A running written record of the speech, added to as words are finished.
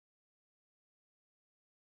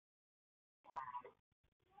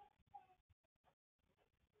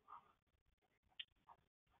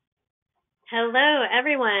Hello,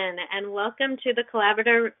 everyone, and welcome to the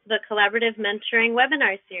Collaborative Mentoring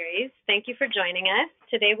webinar series. Thank you for joining us.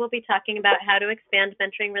 Today we'll be talking about how to expand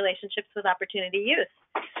mentoring relationships with opportunity youth.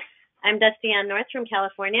 I'm Dusty Ann North from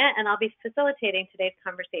California, and I'll be facilitating today's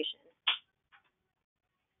conversation.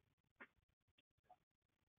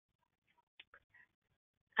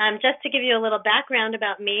 Just to give you a little background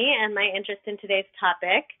about me and my interest in today's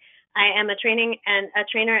topic, I am a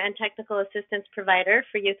trainer and technical assistance provider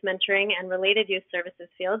for youth mentoring and related youth services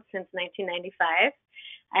fields since 1995.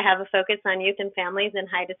 I have a focus on youth and families in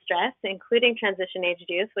high distress, including transition-aged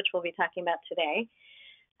youth, which we'll be talking about today.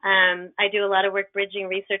 I do a lot of work bridging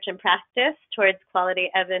research and practice towards quality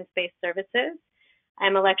evidence-based services.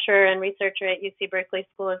 I'm a lecturer and researcher at UC Berkeley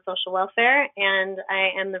School of Social Welfare, and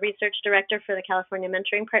I am the research director for the California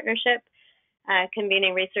Mentoring Partnership,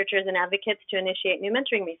 convening researchers and advocates to initiate new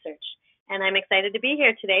mentoring research. And I'm excited to be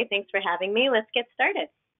here today. Thanks for having me. Let's get started.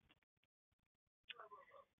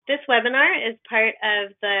 This webinar is part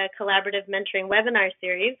of the Collaborative Mentoring webinar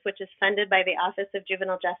series, which is funded by the Office of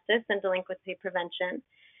Juvenile Justice and Delinquency Prevention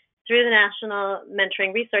through the National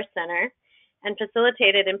Mentoring Resource Center and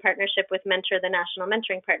facilitated in partnership with Mentor, the National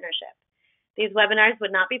Mentoring Partnership. These webinars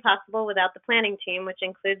would not be possible without the planning team, which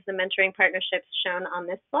includes the mentoring partnerships shown on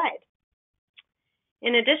this slide.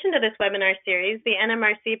 In addition to this webinar series, the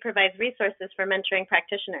NMRC provides resources for mentoring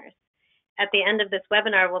practitioners. At the end of this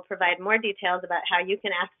webinar, we'll provide more details about how you can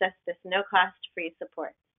access this no-cost free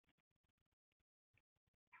support.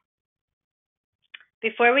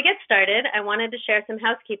 Before we get started, I wanted to share some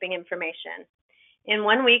housekeeping information. In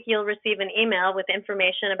 1 week, you'll receive an email with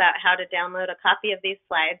information about how to download a copy of these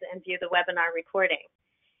slides and view the webinar recording.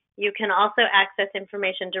 You can also access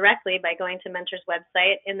information directly by going to Mentor's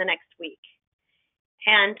website in the next week.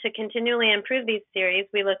 And to continually improve these series,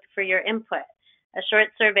 we look for your input. A short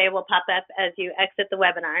survey will pop up as you exit the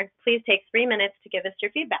webinar. Please take 3 minutes to give us your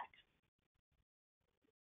feedback.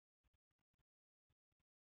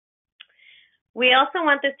 We also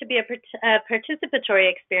want this to be a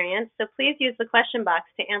participatory experience, so please use the question box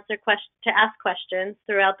to ask questions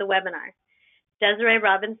throughout the webinar. Desiree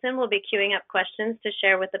Robinson will be queuing up questions to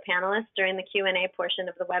share with the panelists during the Q&A portion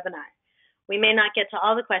of the webinar. We may not get to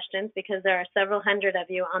all the questions because there are several hundred of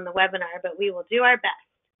you on the webinar, but we will do our best.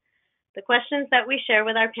 The questions that we share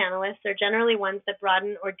with our panelists are generally ones that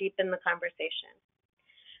broaden or deepen the conversation.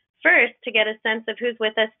 First, to get a sense of who's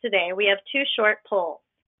with us today, we have 2 short polls.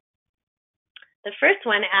 The first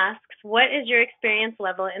one asks, what is your experience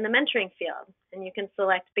level in the mentoring field? And you can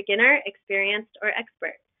select beginner, experienced, or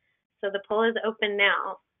expert. So the poll is open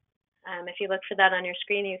now. If you look for that on your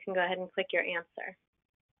screen, you can go ahead and click your answer.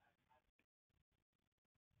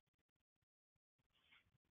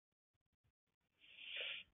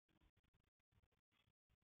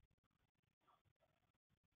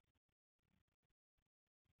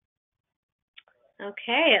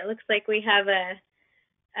 Okay, it looks like we have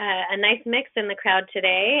a nice mix in the crowd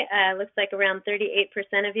today. Looks like around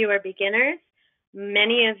 38% of you are beginners.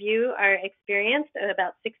 Many of you are experienced,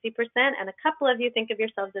 about 60%, and a couple of you think of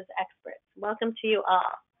yourselves as experts. Welcome to you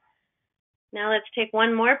all. Now let's take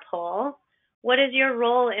one more poll. What is your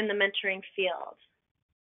role in the mentoring field?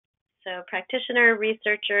 So practitioner,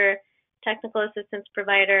 researcher, technical assistance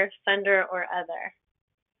provider, funder, or other.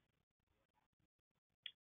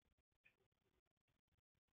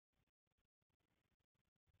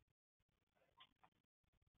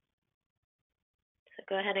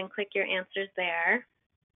 Go ahead and click your answers there.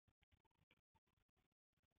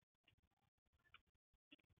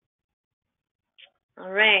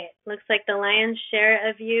 All right, looks like the lion's share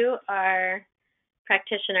of you are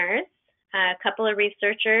practitioners, a couple of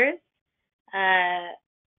researchers,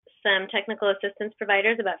 some technical assistance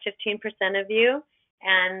providers, about 15% of you,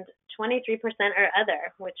 and 23% are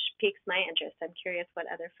other, which piques my interest. I'm curious what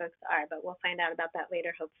other folks are, but we'll find out about that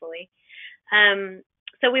later, hopefully.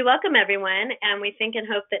 So we welcome everyone, and we think and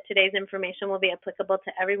hope that today's information will be applicable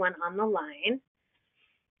to everyone on the line.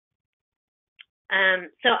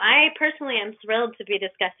 So I personally am thrilled to be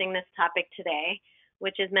discussing this topic today,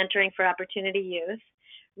 which is mentoring for opportunity youth.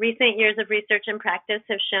 Recent years of research and practice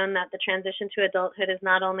have shown that the transition to adulthood is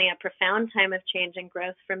not only a profound time of change and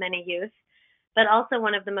growth for many youth, but also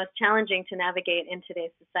one of the most challenging to navigate in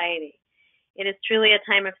today's society. It is truly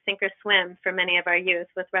a time of sink or swim for many of our youth,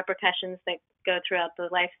 with repercussions that go throughout the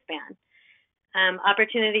lifespan.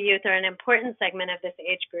 Opportunity youth are an important segment of this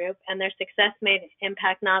age group, and their success may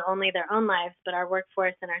impact not only their own lives, but our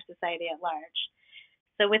workforce and our society at large.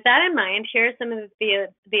 So with that in mind, here are some of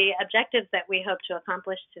the objectives that we hope to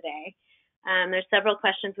accomplish today. There's several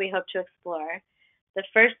questions we hope to explore. The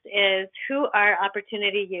first is, who are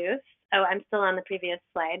opportunity youth? Oh, I'm still on the previous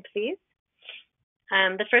slide, please.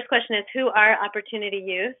 The first question is, who are Opportunity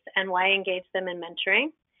Youth and why engage them in mentoring?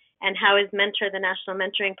 And how is Mentor, the National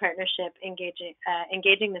Mentoring Partnership,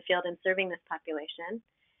 engaging the field and serving this population?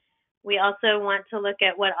 We also want to look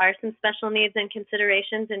at what are some special needs and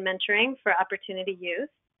considerations in mentoring for Opportunity Youth.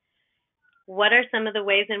 What are some of the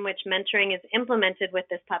ways in which mentoring is implemented with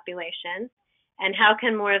this population? And how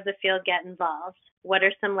can more of the field get involved? What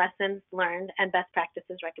are some lessons learned and best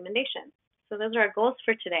practices recommendations? So those are our goals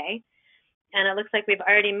for today. And it looks like we've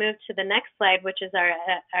already moved to the next slide, which is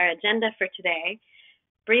our agenda for today.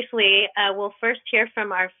 Briefly, we'll first hear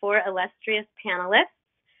from our 4 illustrious panelists.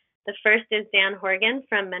 The first is Dan Horgan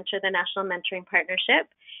from Mentor, the National Mentoring Partnership.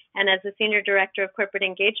 And as the Senior Director of Corporate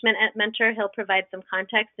Engagement at Mentor, he'll provide some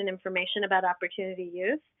context and information about Opportunity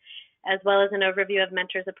Youth, as well as an overview of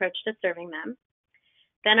Mentor's approach to serving them.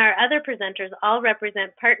 Then our other presenters all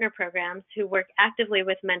represent partner programs who work actively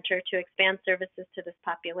with Mentor to expand services to this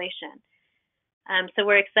population. So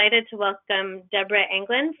we're excited to welcome Deborah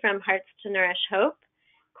Anglin from Hearts to Nourish Hope,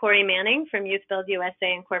 Corey Manning from Youth Build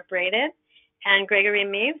USA Incorporated, and Gregory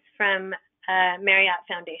Meaves from Marriott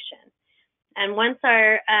Foundation. And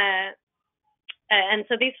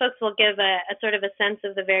so these folks will give a sort of a sense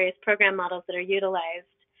of the various program models that are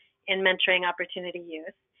utilized in mentoring Opportunity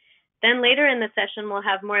Youth. Then later in the session, we'll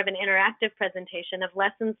have more of an interactive presentation of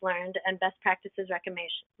lessons learned and best practices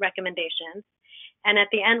recommendations. And at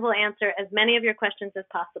the end, we'll answer as many of your questions as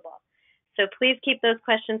possible. So please keep those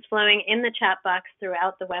questions flowing in the chat box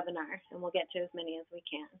throughout the webinar, and we'll get to as many as we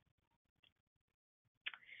can.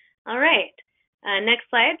 All right, next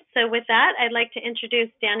slide. So with that, I'd like to introduce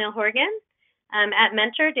Daniel Horgan. At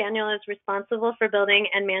Mentor, Daniel is responsible for building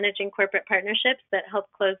and managing corporate partnerships that help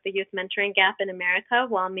close the youth mentoring gap in America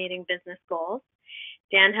while meeting business goals.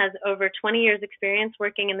 Dan has over 20 years experience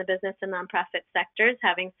working in the business and nonprofit sectors,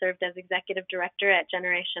 having served as Executive Director at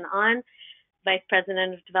Generation On, Vice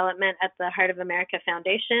President of Development at the Heart of America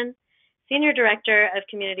Foundation, Senior Director of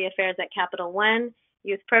Community Affairs at Capital One,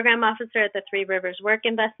 Youth Program Officer at the Three Rivers Work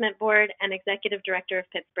Investment Board, and Executive Director of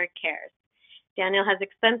Pittsburgh Cares. Daniel has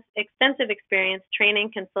extensive experience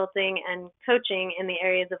training, consulting, and coaching in the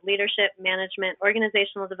areas of leadership, management,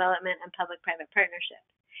 organizational development, and public-private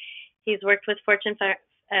partnerships. He's worked with Fortune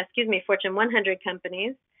 100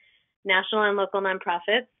 companies, national and local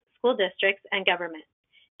nonprofits, school districts, and government.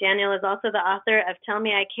 Daniel is also the author of Tell Me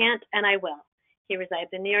I Can't and I Will. He resides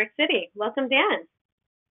in New York City. Welcome, Dan.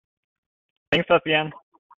 Thanks, Sophia.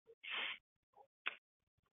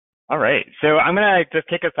 All right, so I'm going to just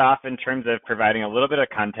kick us off in terms of providing a little bit of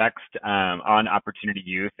context on Opportunity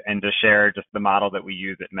Youth and to share just the model that we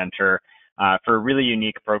use at Mentor for a really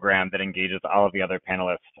unique program that engages all of the other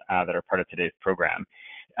panelists that are part of today's program.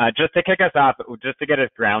 Just to kick us off, just to get us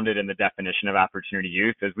grounded in the definition of Opportunity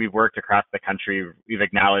Youth, as we've worked across the country, we've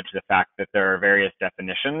acknowledged the fact that there are various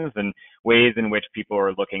definitions and ways in which people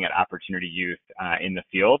are looking at Opportunity Youth in the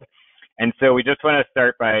field. And so we just want to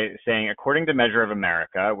start by saying, according to Measure of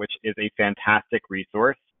America, which is a fantastic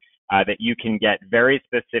resource that you can get very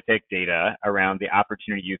specific data around the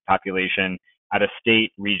Opportunity Youth population at a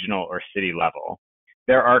state, regional, or city level.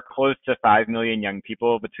 There are close to 5 million young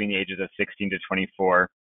people between the ages of 16 to 24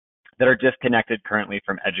 that are disconnected currently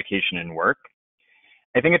from education and work.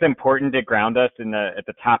 I think it's important to ground us at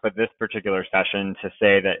the top of this particular session to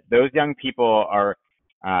say that those young people are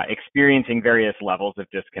experiencing various levels of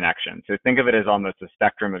disconnection. So think of it as almost a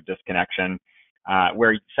spectrum of disconnection,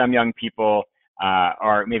 where some young people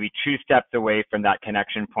are maybe 2 steps away from that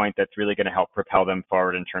connection point that's really going to help propel them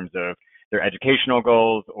forward in terms of their educational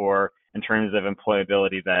goals or in terms of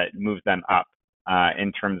employability that moves them up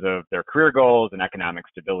in terms of their career goals and economic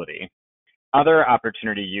stability. Other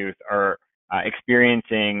Opportunity Youth are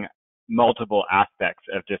experiencing multiple aspects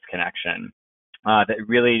of disconnection that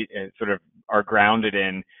really sort of are grounded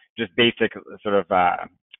in just basic sort of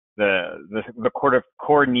the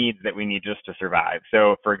core needs that we need just to survive.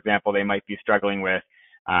 So, for example, they might be struggling with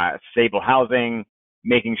stable housing,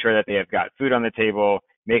 making sure that they have got food on the table,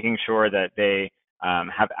 making sure that they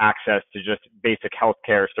have access to just basic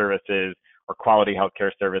healthcare services or quality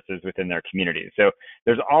healthcare services within their communities. So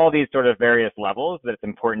there's all these sort of various levels that it's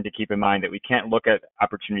important to keep in mind that we can't look at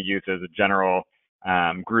Opportunity Youth as a general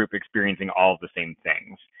group experiencing all of the same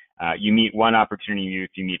things. You meet one Opportunity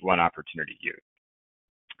Youth, you meet one Opportunity Youth.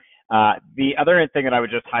 The other thing that I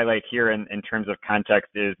would just highlight here in terms of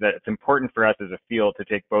context is that it's important for us as a field to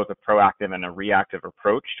take both a proactive and a reactive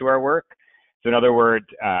approach to our work. So in other words,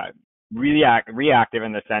 reactive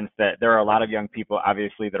in the sense that there are a lot of young people,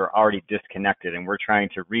 obviously, that are already disconnected, and we're trying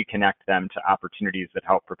to reconnect them to opportunities that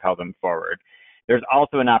help propel them forward. There's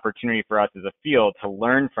also an opportunity for us as a field to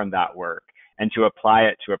learn from that work and to apply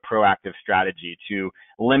it to a proactive strategy to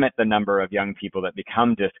limit the number of young people that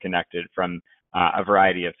become disconnected from a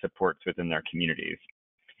variety of supports within their communities.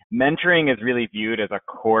 Mentoring is really viewed as a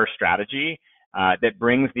core strategy that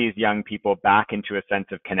brings these young people back into a sense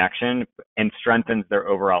of connection and strengthens their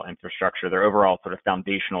overall infrastructure, their overall sort of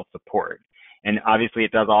foundational support. And obviously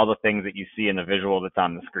it does all the things that you see in the visual that's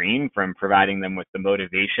on the screen, from providing them with the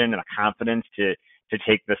motivation and the confidence to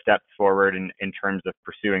take the steps forward in terms of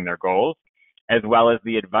pursuing their goals, as well as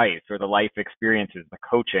the advice or the life experiences, the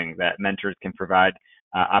coaching that mentors can provide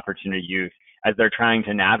opportunity youth as they're trying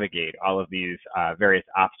to navigate all of these various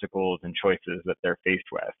obstacles and choices that they're faced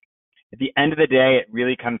with. At the end of the day, it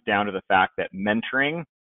really comes down to the fact that mentoring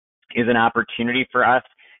is an opportunity for us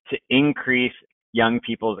to increase young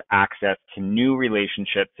people's access to new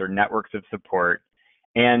relationships or networks of support,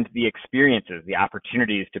 and the experiences, the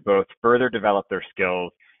opportunities to both further develop their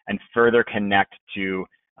skills and further connect to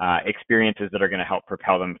experiences that are going to help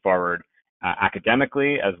propel them forward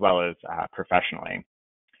academically as well as professionally.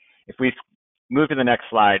 If we move to the next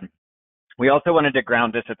slide, we also wanted to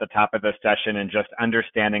ground this at the top of the session in just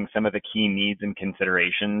understanding some of the key needs and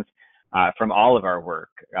considerations from all of our work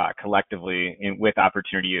collectively with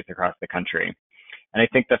opportunity youth across the country. And I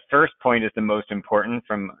think the first point is the most important,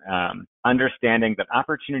 from understanding that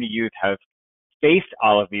opportunity youth have faced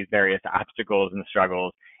all of these various obstacles and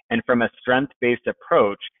struggles, and from a strength-based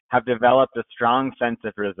approach have developed a strong sense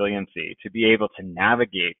of resiliency to be able to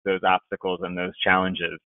navigate those obstacles and those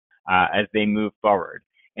challenges as they move forward,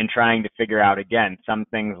 and trying to figure out, again, some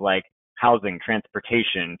things like housing,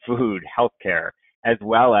 transportation, food, healthcare, as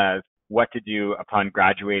well as what to do upon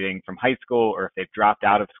graduating from high school, or if they've dropped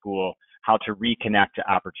out of school, how to reconnect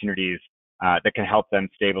to opportunities that can help them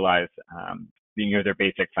stabilize their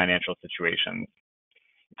basic financial situations.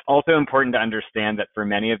 It's also important to understand that for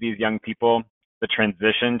many of these young people, the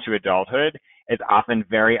transition to adulthood is often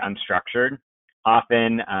very unstructured,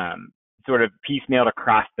 often sort of piecemealed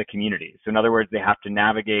across the community. So in other words, they have to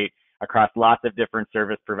navigate across lots of different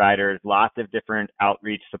service providers, lots of different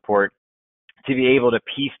outreach support to be able to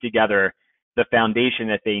piece together the foundation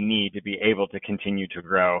that they need to be able to continue to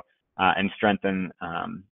grow and strengthen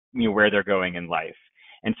where they're going in life.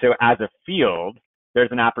 And so as a field,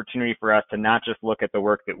 there's an opportunity for us to not just look at the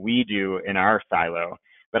work that we do in our silo,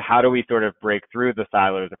 but how do we sort of break through the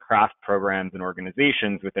silos across programs and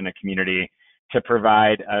organizations within a community to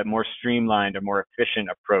provide a more streamlined, a more efficient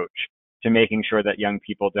approach to making sure that young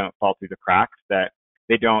people don't fall through the cracks, that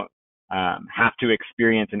they don't have to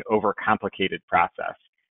experience an overcomplicated process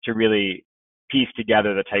to really piece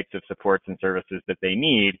together the types of supports and services that they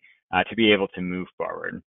need to be able to move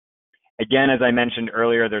forward. Again, as I mentioned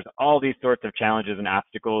earlier, there's all these sorts of challenges and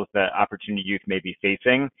obstacles that opportunity youth may be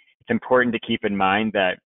facing. It's important to keep in mind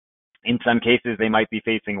that in some cases, they might be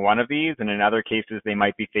facing one of these, and in other cases, they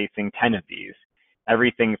might be facing 10 of these.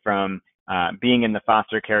 Everything from being in the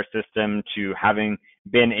foster care system to having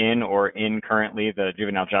been in or in currently the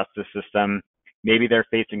juvenile justice system. Maybe they're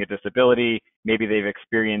facing a disability, maybe they've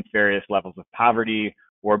experienced various levels of poverty,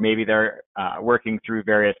 or maybe they're working through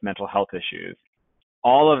various mental health issues.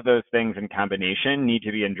 All of those things in combination need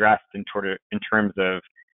to be addressed in terms of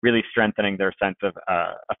really strengthening their sense of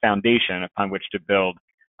a foundation upon which to build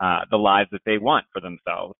the lives that they want for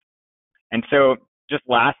themselves. And so just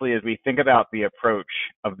lastly, as we think about the approach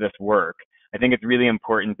of this work, I think it's really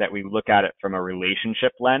important that we look at it from a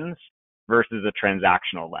relationship lens versus a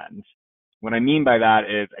transactional lens. What I mean by that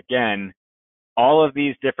is, again, all of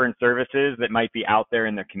these different services that might be out there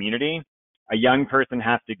in the community, a young person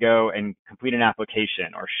has to go and complete an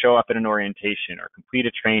application or show up at an orientation or complete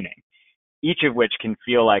a training, each of which can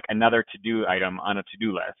feel like another to-do item on a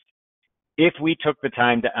to-do list. If we took the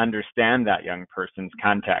time to understand that young person's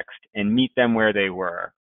context and meet them where they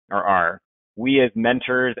were or are, we as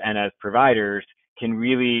mentors and as providers can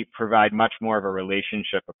really provide much more of a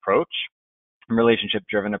relationship approach, a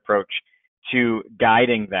relationship-driven approach to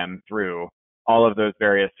guiding them through all of those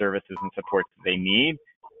various services and supports that they need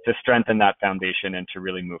to strengthen that foundation and to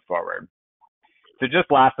really move forward. So just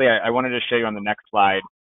lastly, I wanted to show you on the next slide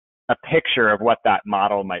a picture of what that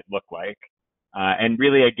model might look like. And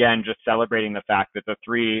really, again, just celebrating the fact that the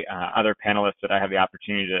three other panelists that I have the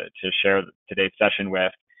opportunity to share today's session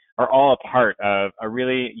with are all a part of a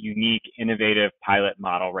really unique, innovative pilot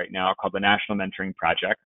model right now called the National Mentoring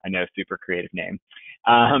Project. I know, super creative name.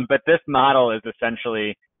 But this model is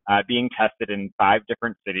essentially being tested in 5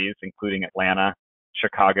 different cities, including Atlanta,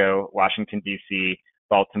 Chicago, Washington, D.C.,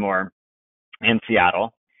 Baltimore, and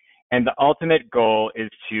Seattle. And the ultimate goal is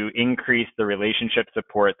to increase the relationship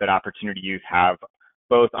support that opportunity youth have,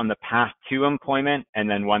 both on the path to employment and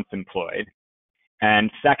then once employed. And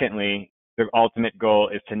secondly, the ultimate goal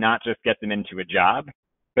is to not just get them into a job,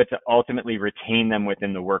 but to ultimately retain them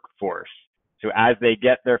within the workforce. So as they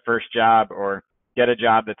get their first job or get a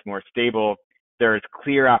job that's more stable, there is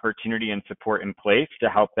clear opportunity and support in place to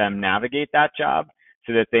help them navigate that job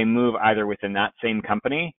so that they move either within that same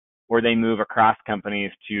company or they move across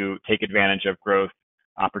companies to take advantage of growth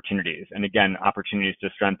opportunities. And again, opportunities to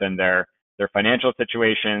strengthen their financial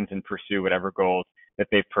situations and pursue whatever goals that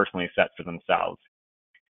they've personally set for themselves.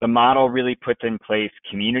 The model really puts in place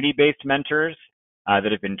community-based mentors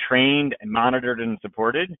that have been trained and monitored and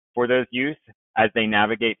supported for those youth as they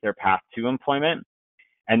navigate their path to employment.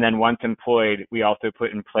 And then once employed, we also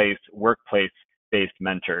put in place workplace-based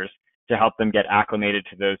mentors to help them get acclimated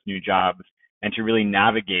to those new jobs and to really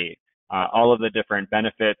navigate all of the different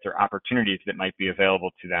benefits or opportunities that might be available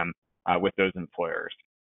to them with those employers.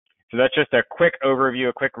 So that's just a quick overview,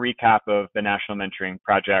 a quick recap of the National Mentoring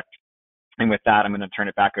Project. And with that, I'm going to turn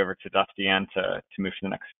it back over to Dusty Ann to move to the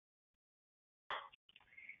next.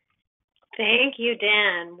 Thank you,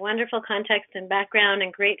 Dan. Wonderful context and background,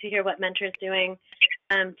 and great to hear what Mentor is doing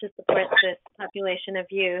to support this population of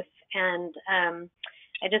youth. And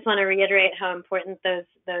I just want to reiterate how important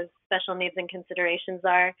those special needs and considerations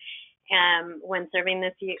are when serving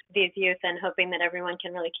these youth, and hoping that everyone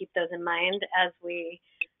can really keep those in mind as we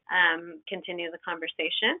continue the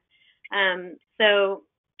conversation.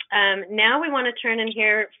 Now we want to turn and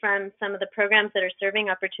hear from some of the programs that are serving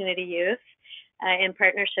Opportunity Youth in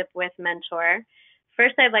partnership with Mentor.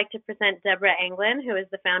 First, I'd like to present Deborah Anglin, who is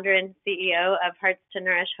the founder and CEO of Hearts to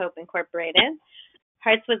Nourish Hope Incorporated.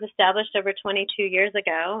 Hearts was established over 22 years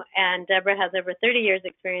ago, and Deborah has over 30 years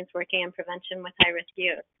experience working in prevention with high-risk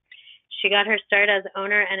youth. She got her start as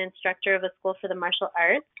owner and instructor of a school for the martial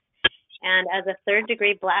arts, and as a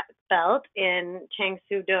third-degree black belt in Chang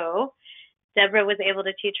Soo Do, Deborah was able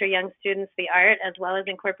to teach her young students the art as well as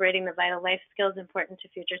incorporating the vital life skills important to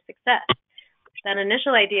future success. That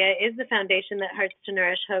initial idea is the foundation that Hearts to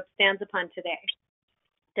Nourish Hope stands upon today.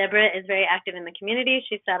 Deborah is very active in the community.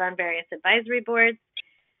 She sat on various advisory boards.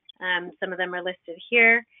 Some of them are listed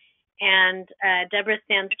here. And Deborah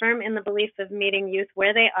stands firm in the belief of meeting youth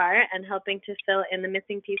where they are and helping to fill in the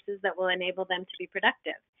missing pieces that will enable them to be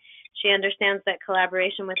productive. She understands that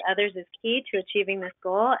collaboration with others is key to achieving this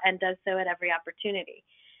goal and does so at every opportunity.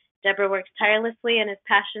 Deborah works tirelessly and is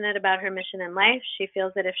passionate about her mission in life. She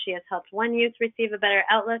feels that if she has helped one youth receive a better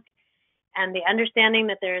outlook and the understanding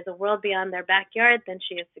that there is a world beyond their backyard, then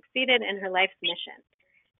she has succeeded in her life's mission.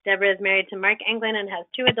 Deborah is married to Mark Anglin and has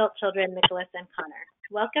 2 adult children, Nicholas and Connor.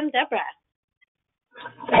 Welcome, Deborah.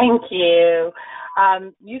 Thank you.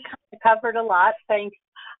 You kind of covered a lot. Thanks.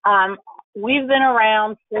 We've been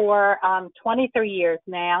around for 23 years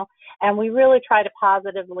now, and we really try to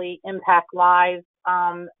positively impact lives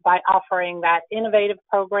by offering that innovative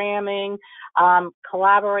programming,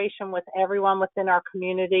 collaboration with everyone within our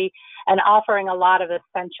community, and offering a lot of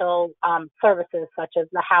essential services such as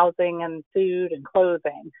the housing and food and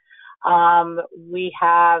clothing. We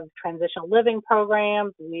have transitional living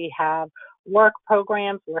programs. We have work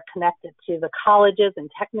programs. We're connected to the colleges and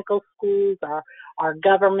technical schools, our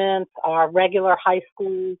governments, our regular high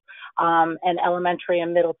schools, and elementary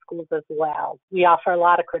and middle schools as well. We offer a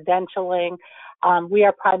lot of credentialing. We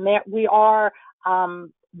are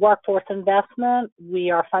workforce investment. We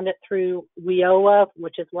are funded through WIOA,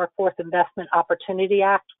 which is Workforce Investment Opportunity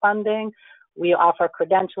Act funding. We offer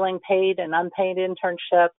credentialing, paid and unpaid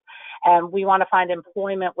internships, and we want to find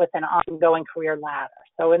employment with an ongoing career ladder.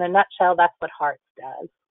 So in a nutshell, that's what Hearts does.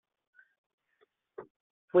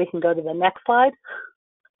 We can go to the next slide.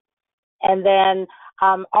 And then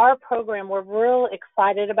our program, we're real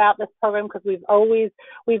excited about this program because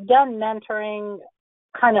we've done mentoring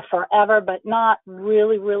kind of forever, but not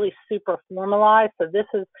really super formalized. So this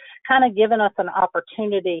has kind of given us an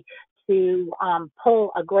opportunity to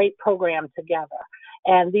pull a great program together.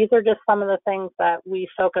 And these are just some of the things that we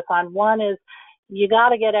focus on. One is you got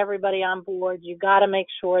to get everybody on board. You got to make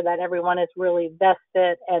sure that everyone is really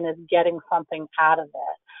vested and is getting something out of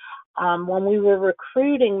it. When we were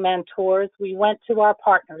recruiting mentors, we went to our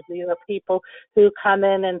partners. These are people who come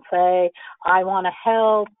in and say, I want to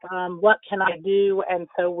help, what can I do? And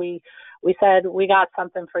so we said, we got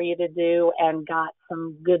something for you to do, and got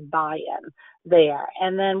some good buy-in there.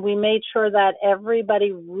 And then we made sure that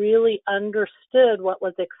everybody really understood what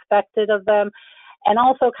was expected of them, and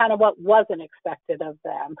also kind of what wasn't expected of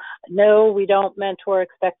them. No, we don't mentor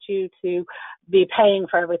expect you to be paying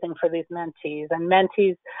for everything for these mentees. And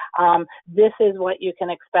mentees, this is what you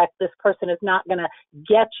can expect. This person is not going to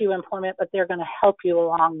get you employment, but they're going to help you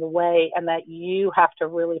along the way, and that you have to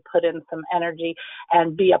really put in some energy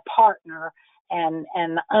and be a partner and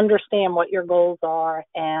understand what your goals are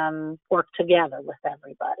and work together with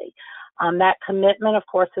everybody. That commitment, of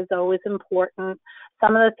course, is always important.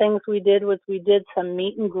 Some of the things we did was we did some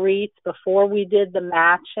meet and greets before we did the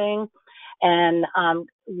matching, and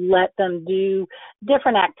let them do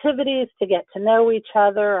different activities to get to know each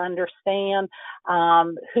other, understand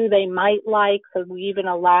who they might like. So we even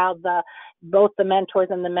allowed both the mentors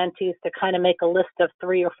and the mentees to kind of make a list of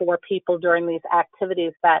 3 or 4 people during these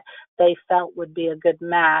activities that they felt would be a good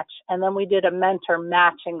match. And then we did a mentor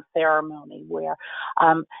matching ceremony where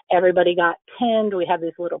everybody got pinned. We had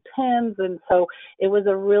these little pins, and so it was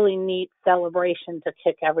a really neat celebration to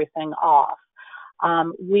kick everything off.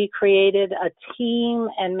 We created a team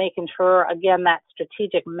and making sure, again, that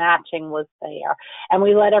strategic matching was there. And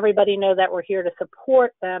we let everybody know that we're here to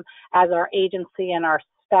support them as our agency and our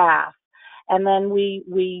staff. And then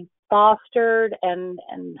we fostered and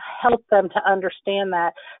helped them to understand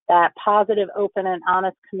that positive, open, and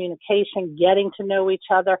honest communication, getting to know each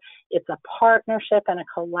other. It's a partnership and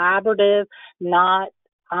a collaborative, not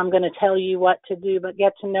I'm going to tell you what to do, but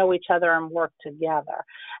get to know each other and work together.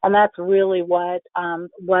 And that's really what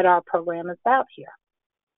our program is about here.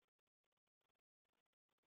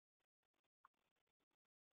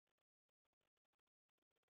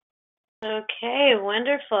 Okay,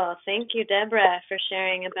 wonderful. Thank you, Deborah, for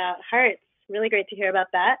sharing about Hearts. Really great to hear about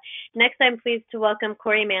that. Next, I'm pleased to welcome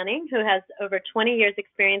Corey Manning, who has over 20 years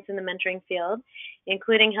experience in the mentoring field,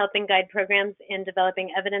 including helping guide programs in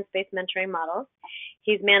developing evidence-based mentoring models.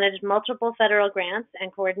 He's managed multiple federal grants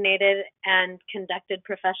and coordinated and conducted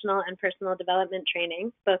professional and personal development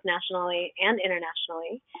trainings, both nationally and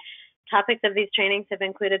internationally. Topics of these trainings have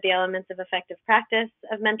included the elements of effective practice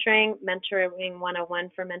of mentoring, mentoring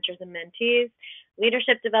 101 for mentors and mentees,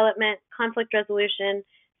 leadership development, conflict resolution,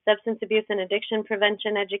 substance abuse and addiction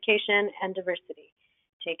prevention education, and diversity.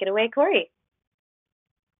 Take it away, Corey.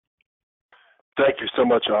 Thank you so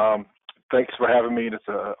much. Thanks for having me. It's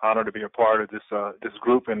an honor to be a part of this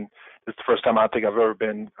group, and it's the first time I think I've ever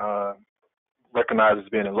been recognized as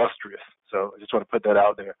being illustrious. So I just want to put that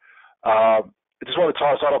out there. I just want to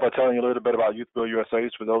start off by telling you a little bit about Youth Build USA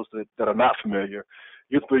for those that are not familiar.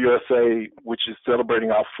 Youth Build USA, which is celebrating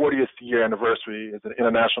our 40th year anniversary, is an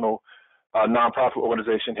international nonprofit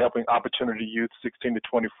organization helping opportunity youth 16 to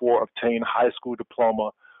 24 obtain high school diploma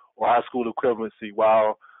or high school equivalency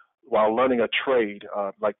while learning a trade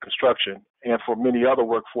like construction, and for many other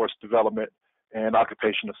workforce development and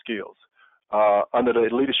occupational skills. Under the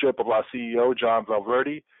leadership of our CEO, John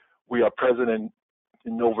Valverde, we are present in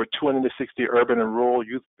over 260 urban and rural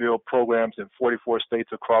youth build programs in 44 states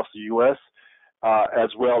across the U.S., as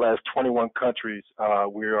well as 21 countries.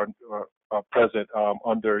 We are present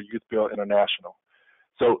under Youth Build International.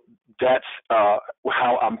 So that's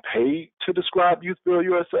how I'm paid to describe Youth Build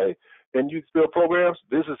USA and Youth Build programs.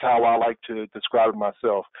 This is how I like to describe it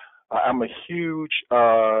myself. I'm a huge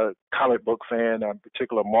comic book fan, in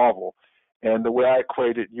particular Marvel. And the way I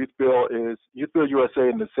equated Youth Build USA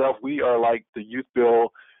in itself. We are like the Youth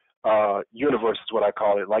Build universe is what I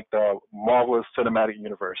call it, like the Marvel Cinematic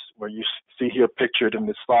Universe, where you see here pictured in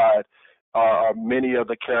this slide are many of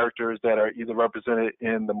the characters that are either represented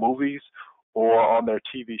in the movies or on their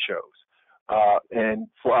TV shows. And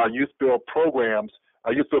for our Youth Build programs,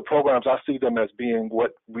 I see them as being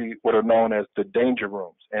what are known as the danger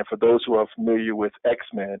rooms. And for those who are familiar with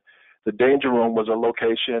X-Men, the danger room was a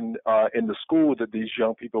location in the school that these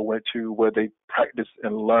young people went to where they practiced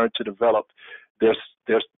and learned to develop their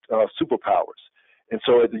superpowers. And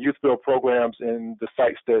so at the Youth Build programs in the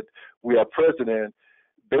sites that we are present in,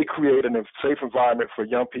 they create a safe environment for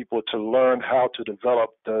young people to learn how to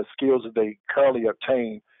develop the skills that they currently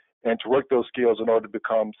obtain and to work those skills in order to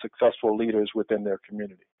become successful leaders within their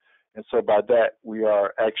community. And so by that, we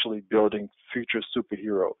are actually building future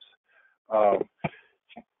superheroes.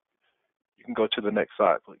 You can go to the next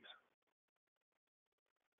slide, please.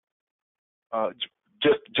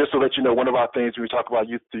 Just to let you know, one of our things when we talk about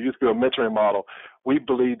the Youth Build mentoring model, we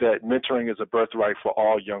believe that mentoring is a birthright for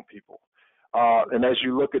all young people. And as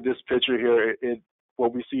you look at this picture here,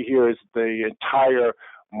 what we see here is the entire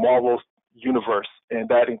Marvel universe, and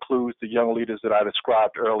that includes the young leaders that I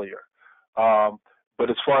described earlier. But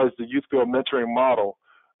as far as the Youth Build mentoring model,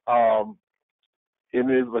 in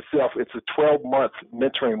itself, it's a 12-month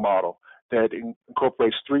mentoring model that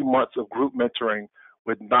incorporates 3 months of group mentoring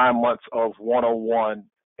with 9 months of one-on-one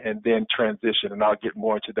and then transition. And I'll get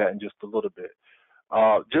more into that in just a little bit.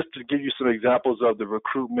 Just to give you some examples of the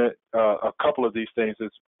recruitment, a couple of these things is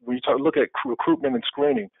look at recruitment and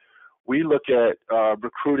screening. We look at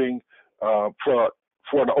recruiting for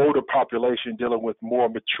an older population dealing with more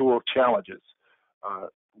mature challenges.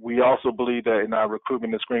 We also believe that in our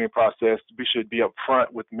recruitment and screening process, we should be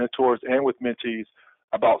upfront with mentors and with mentees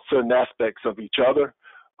about certain aspects of each other,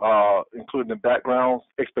 including the backgrounds,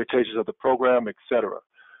 expectations of the program, et cetera.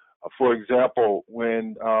 For example,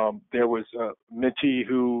 when there was a mentee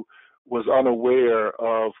who was unaware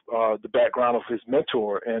of the background of his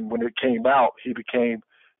mentor, and when it came out, he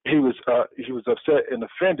was upset and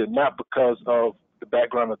offended, not because of the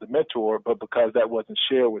background of the mentor, but because that wasn't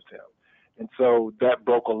shared with him. And so that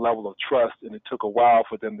broke a level of trust, and it took a while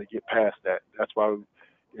for them to get past that. That's why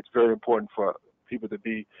it's very important for people to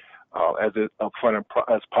be as upfront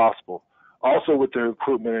as possible. Also, with the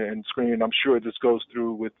recruitment and screening, I'm sure this goes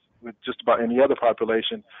through with just about any other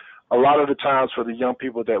population. A lot of the times for the young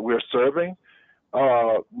people that we're serving,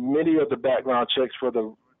 many of the background checks for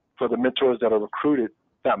the mentors that are recruited,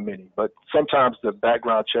 not many, but sometimes the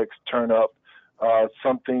background checks turn up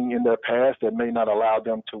something in their past that may not allow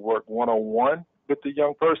them to work one-on-one with the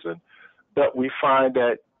young person, but we find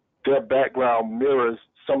that their background mirrors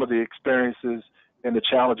some of the experiences and the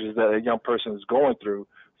challenges that a young person is going through.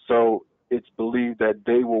 So it's believed that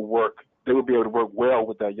they will be able to work well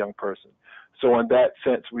with that young person. So in that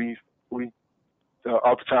sense, we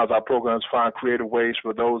oftentimes our programs find creative ways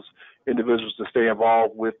for those individuals to stay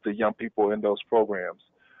involved with the young people in those programs.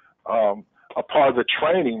 A part of the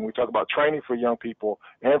training, we talk about training for young people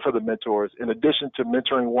and for the mentors, in addition to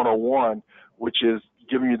mentoring one-on-one, which is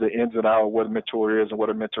giving you the ins and outs of what a mentor is and what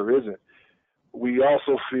a mentor isn't, we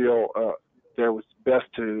also feel that it was best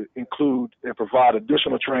to include and provide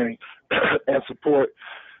additional training and support,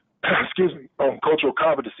 on cultural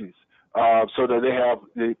competencies, so that they have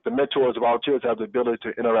the mentors, the volunteers have the ability to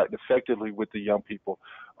interact effectively with the young people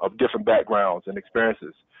of different backgrounds and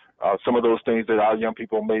experiences. Some of those things that our young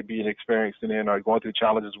people may be experiencing and are going through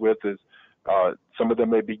challenges with is some of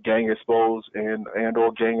them may be gang exposed and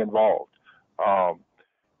or gang involved.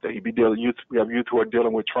 We have youth who are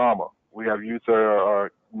dealing with trauma. We have youth that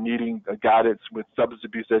are needing guidance with substance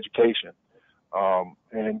abuse education,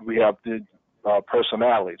 and we have the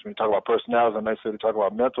personalities. When you talk about personalities, I'm not necessarily talking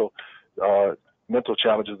about mental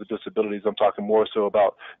challenges or disabilities. I'm talking more so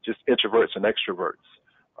about just introverts and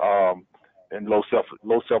extroverts. And low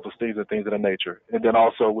self-esteem and things of that nature. And then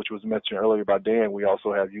also, which was mentioned earlier by Dan, we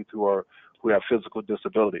also have youth who have physical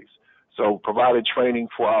disabilities. So providing training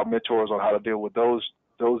for our mentors on how to deal with those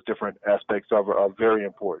different aspects are very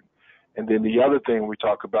important. And then the other thing we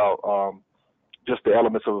talk about, just the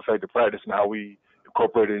elements of effective practice and how we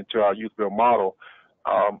incorporate it into our youth build model.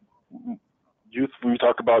 When we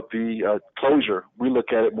talk about the closure, we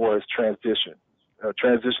look at it more as transition.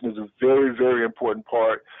 Transition is a very, very important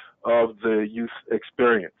part of the youth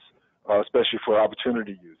experience, especially for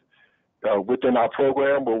opportunity youth. Within our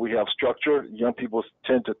program, where we have structure, young people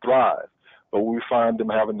tend to thrive, but we find them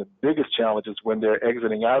having the biggest challenges when they're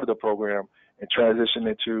exiting out of the program and transitioning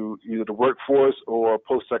into either the workforce or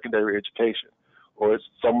post-secondary education, or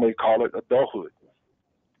some may call it adulthood.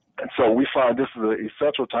 And so we find this is an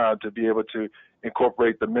essential time to be able to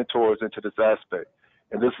incorporate the mentors into this aspect.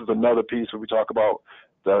 And this is another piece where we talk about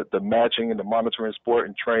the matching and the monitoring, support,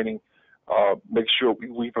 and training. Make sure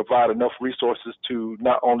we provide enough resources to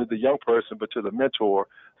not only the young person but to the mentor,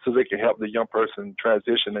 so they can help the young person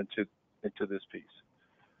transition into this piece.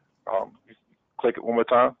 Click it one more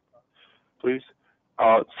time, please.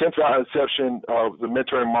 Since our inception of the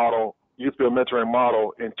mentoring model, Youth Build mentoring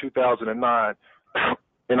model in 2009,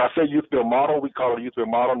 and I say Youth Build model, we call it a Youth Build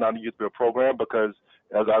model, not a Youth Build program, because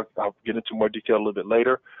as I'll get into more detail a little bit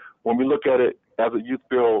later, when we look at it as a Youth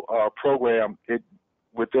Build program,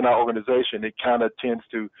 within our organization, it kind of tends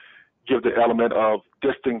to give the element of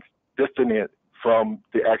distancing it from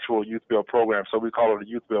the actual Youth Build program. So we call it a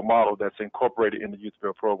Youth Build model that's incorporated in the Youth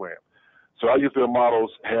Build program. So our Youth Build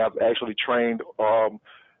models have actually trained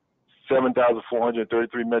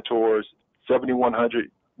 7,433 mentors,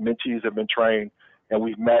 7,100 mentees have been trained, and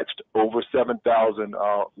we've matched over 7,000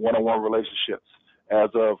 one-on-one relationships as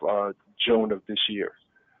of June of this year.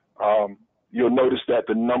 You'll notice that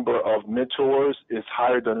the number of mentors is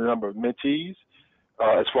higher than the number of mentees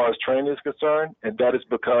as far as training is concerned, and that is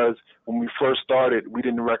because when we first started, we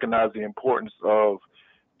didn't recognize the importance of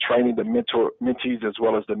training the mentees as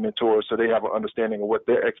well as the mentors, so they have an understanding of what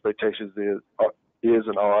their expectations is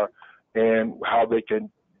and are, and how they can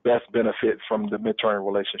best benefit from the mentoring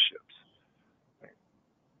relationships.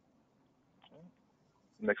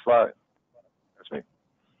 Next slide. That's me.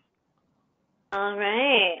 All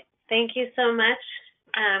right. Thank you so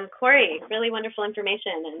much, Corey. Really wonderful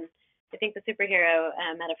information, and I think the superhero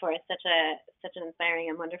metaphor is such an inspiring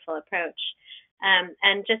and wonderful approach.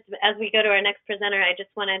 And just as we go to our next presenter, I just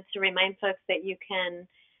wanted to remind folks that you can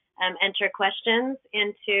enter questions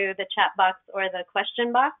into the chat box or the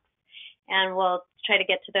question box, and we'll try to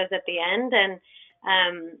get to those at the end. And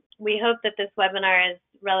we hope that this webinar is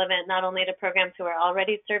relevant not only to programs who are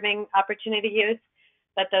already serving opportunity youth,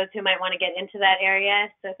 but those who might want to get into that area.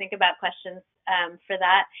 So think about questions for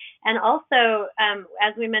that. And also,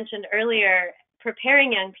 as we mentioned earlier,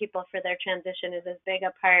 preparing young people for their transition is as big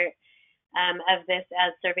a part of this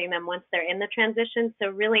as serving them once they're in the transition. So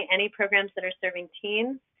really any programs that are serving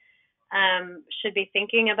teens should be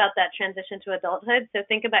thinking about that transition to adulthood. So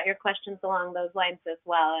think about your questions along those lines as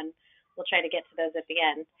well, and we'll try to get to those at the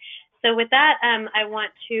end. So with that, I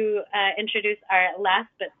want to introduce our last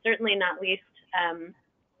but certainly not least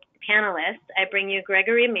panelist. I bring you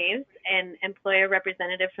Gregory Meaves, an employer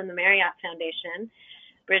representative from the Marriott Foundation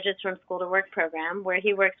Bridges from School to Work program, where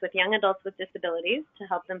he works with young adults with disabilities to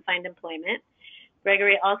help them find employment.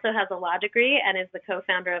 Gregory also has a law degree and is the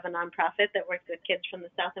co-founder of a nonprofit that works with kids from the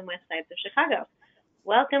south and west sides of Chicago.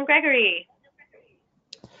 Welcome, Gregory.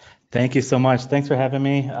 Thank you so much. Thanks for having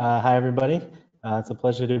me. Hi, everybody. It's a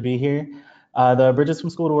pleasure to be here. The Bridges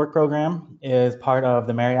from School to Work program is part of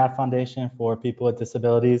the Marriott Foundation for People with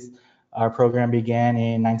Disabilities. Our program began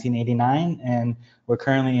in 1989, and we're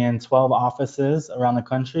currently in 12 offices around the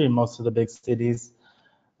country in most of the big cities.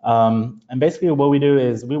 And basically what we do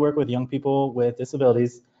is we work with young people with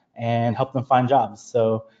disabilities and help them find jobs.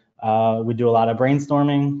 So we do a lot of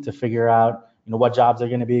brainstorming to figure out what jobs are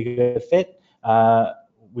going to be a good fit.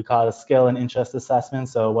 We call it a skill and interest assessment.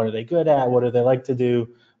 So what are they good at? What do they like to do?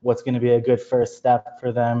 What's going to be a good first step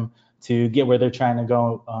for them to get where they're trying to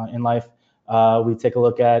go in life? We take a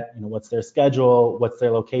look at what's their schedule, what's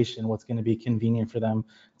their location, what's going to be convenient for them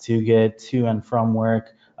to get to and from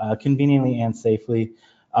work conveniently and safely.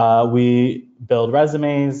 We build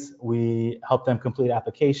resumes, we help them complete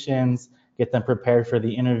applications, get them prepared for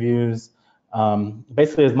the interviews,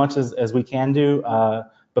 basically as much as we can do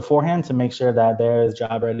beforehand to make sure that they're as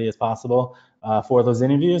job ready as possible for those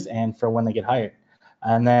interviews and for when they get hired.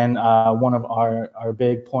 And then one of our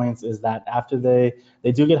big points is that after they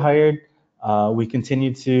do get hired, we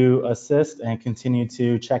continue to assist and continue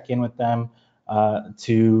to check in with them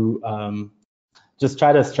to just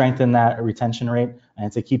try to strengthen that retention rate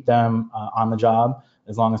and to keep them on the job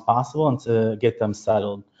as long as possible and to get them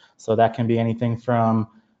settled. So that can be anything from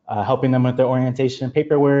helping them with their orientation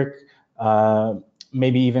paperwork,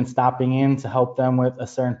 maybe even stopping in to help them with a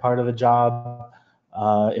certain part of the job.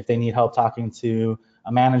 If they need help talking to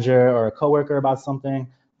a manager or a coworker about something,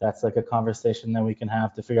 that's like a conversation that we can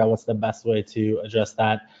have to figure out what's the best way to address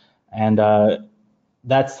that. And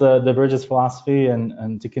that's the Bridges philosophy,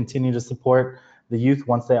 and to continue to support the youth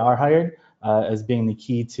once they are hired as being the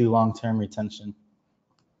key to long-term retention.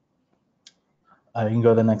 You can go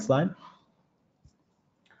to the next slide.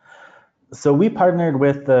 So we partnered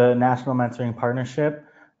with the National Mentoring Partnership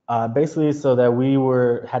basically so that we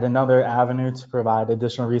had another avenue to provide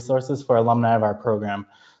additional resources for alumni of our program.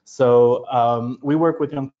 So we work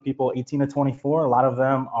with young people 18 to 24. A lot of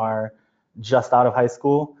them are just out of high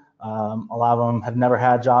school. A lot of them have never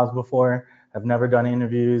had jobs before, have never done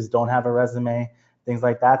interviews, don't have a resume, things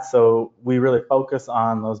like that. So we really focus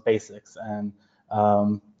on those basics and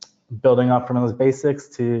building up from those basics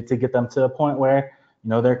to get them to a point where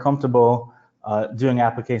they're comfortable doing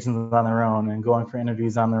applications on their own and going for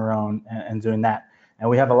interviews on their own and doing that. And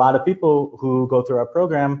we have a lot of people who go through our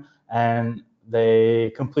program and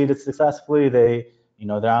they complete it successfully. They're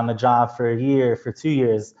on the job for a year, for 2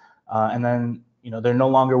 years, and then they're no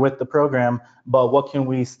longer with the program. But what can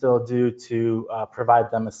we still do to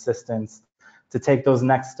provide them assistance to take those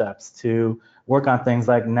next steps, to work on things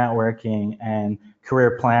like networking and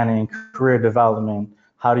career planning, career development?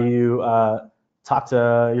 How do you talk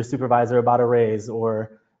to your supervisor about a raise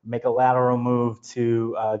or make a lateral move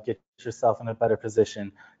to get yourself in a better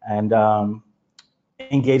position? And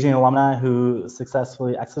engaging alumni who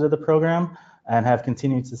successfully exited the program and have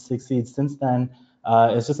continued to succeed since then.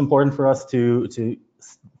 It's just important for us to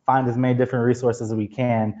find as many different resources as we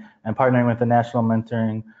can, and partnering with the National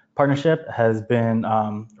Mentoring Partnership has been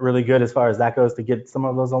really good as far as that goes to get some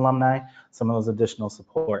of those alumni some of those additional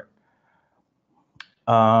support.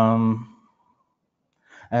 And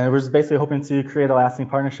we're just basically hoping to create a lasting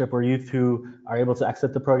partnership where youth who are able to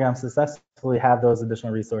exit the program successfully have those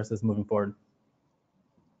additional resources moving forward.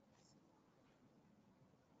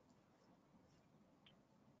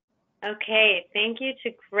 Okay, thank you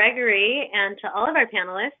to Gregory and to all of our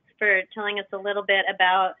panelists for telling us a little bit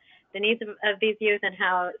about the needs of these youth and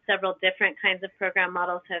how several different kinds of program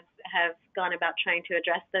models have gone about trying to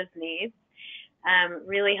address those needs.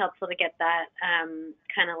 Really helpful to get that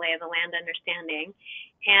kind of lay of the land understanding,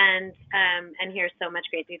 and hear so much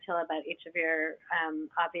great detail about each of your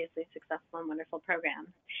obviously successful and wonderful programs.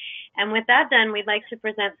 And with that done, we'd like to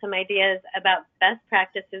present some ideas about best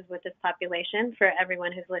practices with this population for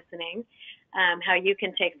everyone who's listening, how you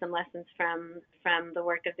can take some lessons from the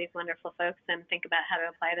work of these wonderful folks and think about how to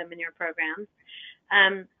apply them in your programs.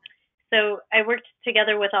 So I worked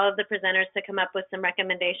together with all of the presenters to come up with some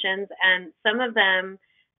recommendations, and some of them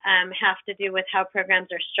have to do with how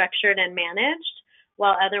programs are structured and managed,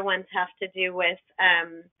 while other ones have to do with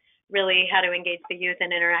really how to engage the youth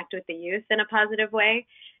and interact with the youth in a positive way.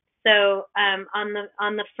 So on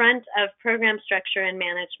the front of program structure and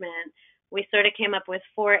management, we sort of came up with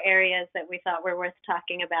 4 areas that we thought were worth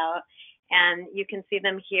talking about. And you can see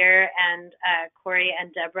them here, and Corey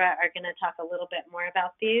and Deborah are going to talk a little bit more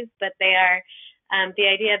about these, but they are the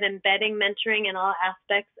idea of embedding mentoring in all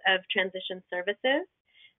aspects of transition services,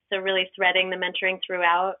 so really threading the mentoring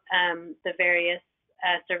throughout the various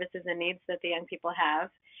services and needs that the young people have,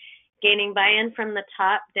 gaining buy-in from the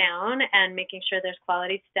top down and making sure there's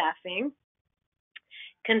quality staffing,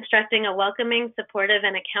 constructing a welcoming, supportive,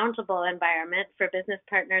 and accountable environment for business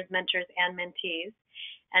partners, mentors, and mentees,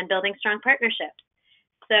 and building strong partnerships.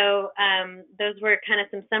 So those were kind of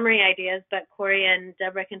some summary ideas, but Corey and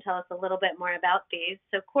Deborah can tell us a little bit more about these.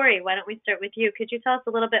 So Corey, why don't we start with you? Could you tell us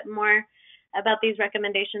a little bit more about these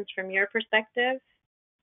recommendations from your perspective?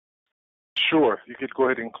 Sure. You could go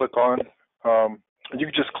ahead and click on. You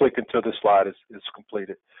can just click until this slide is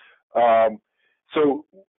completed. So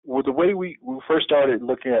with the way we first started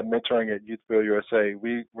looking at mentoring at Youth Build USA,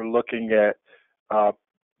 we were looking at,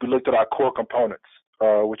 we looked at our core components,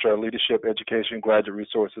 which are leadership, education, graduate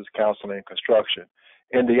resources, counseling, and construction.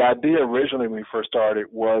 And the idea originally when we first started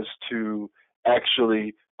was to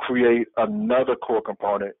actually create another core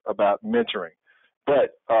component about mentoring.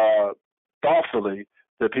 But thoughtfully,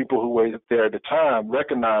 the people who were there at the time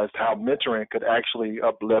recognized how mentoring could actually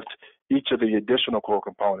uplift each of the additional core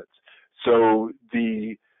components. So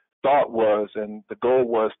the thought was, and the goal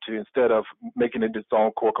was to, instead of making it its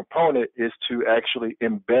own core component, is to actually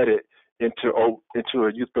embed it into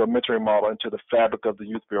a Youth Build mentoring model, into the fabric of the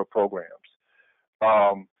Youth Build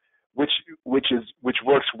programs, which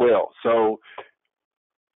works well. So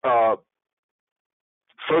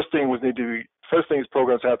first things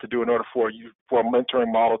programs have to do in order for a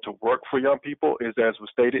mentoring model to work for young people is, as was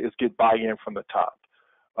stated, is get buy-in from the top.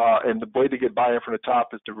 And the way to get buy-in from the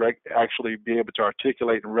top is to actually be able to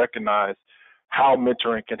articulate and recognize how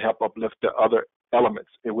mentoring can help uplift the other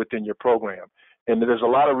elements within your program. And there's a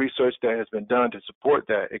lot of research that has been done to support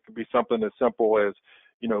that. It could be something as simple as,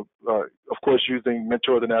 of course, using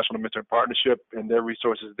Mentor, the National Mentoring Partnership, and their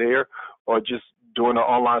resources there, or just doing an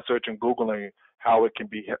online search and Googling how it can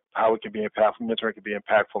be impactful. Mentoring can be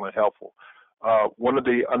impactful and helpful. One of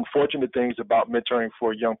the unfortunate things about mentoring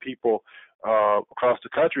for young people across the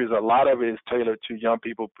country is a lot of it is tailored to young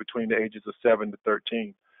people between the ages of 7 to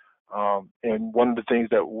 13. And one of the things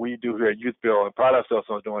that we do here at Youth Build and pride ourselves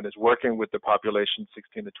on doing is working with the population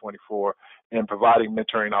 16 to 24 and providing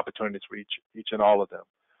mentoring opportunities for each and all of them.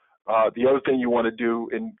 The other thing you want to do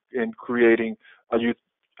in creating a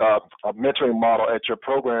mentoring model at your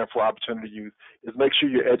program for opportunity youth is make sure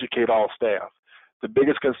you educate all staff. The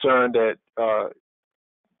biggest concern that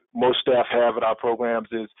most staff have in our programs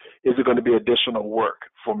is it going to be additional work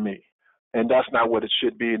for me? And that's not what it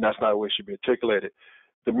should be, and that's not the way it should be articulated.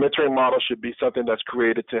 The mentoring model should be something that's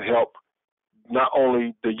created to help not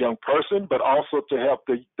only the young person, but also to help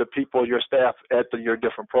the people, your staff at your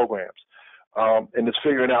different programs. And it's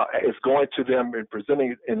figuring out, it's going to them and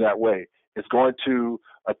presenting it in that way. It's going to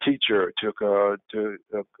a teacher, to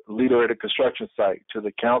a leader at a construction site, to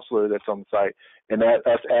the counselor that's on the site, and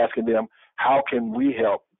that's asking them, how can we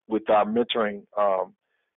help with our mentoring,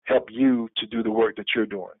 help you to do the work that you're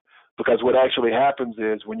doing? Because what actually happens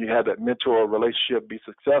is when you have that mentor relationship be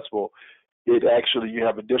successful, you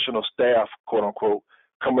have additional staff, quote unquote,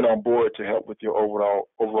 coming on board to help with your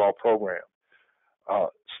overall program. So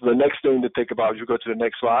the next thing to think about, as you go to the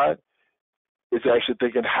next slide, is actually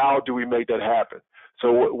thinking, how do we make that happen?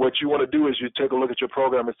 So what you want to do is you take a look at your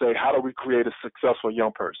program and say, how do we create a successful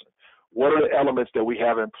young person? What are the elements that we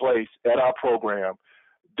have in place at our program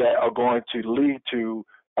that are going to lead to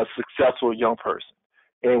a successful young person?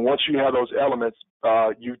 And once you have those elements,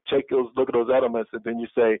 you look at those elements, and then you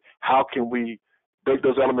say, how can we break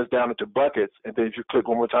those elements down into buckets? And then if you click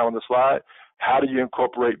one more time on the slide, how do you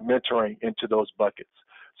incorporate mentoring into those buckets?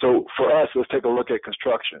 So for us, let's take a look at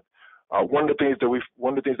construction. One of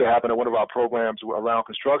the things that happened in one of our programs around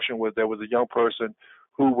construction was there was a young person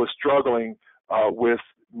who was struggling with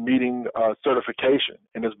meeting certification,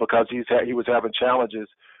 and it's because he was having challenges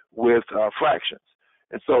with fractions.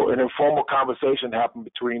 And so an informal conversation happened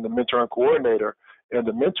between the mentor and coordinator and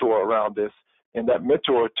the mentor around this, and that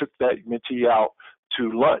mentor took that mentee out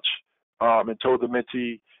to lunch and told the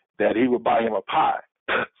mentee that he would buy him a pie.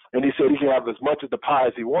 And he said he could have as much of the pie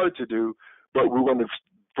as he wanted to do, but we were going to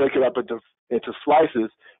break it up into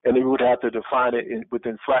slices, and he would have to define it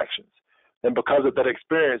within fractions. And because of that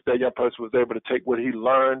experience, that young person was able to take what he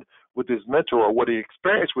learned with his mentor, what he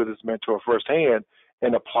experienced with his mentor firsthand,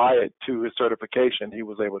 and apply it to his certification. He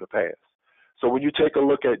was able to pass. So when you take a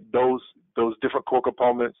look at those different core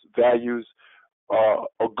components, values, or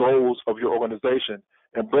goals of your organization,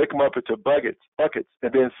 and break them up into buckets,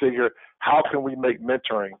 and then figure how can we make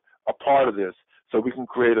mentoring a part of this so we can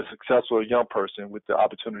create a successful young person with the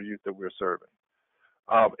opportunities that we're serving.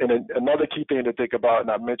 And another key thing to think about,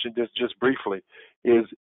 and I mentioned this just briefly, is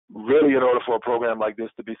really in order for a program like this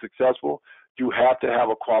to be successful, you have to have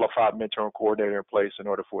a qualified mentor and coordinator in place in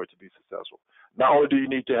order for it to be successful. Not only do you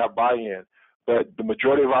need to have buy-in, but the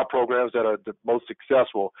majority of our programs that are the most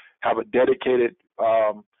successful have a dedicated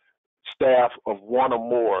staff of one or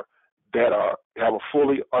more that have a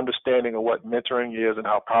fully understanding of what mentoring is and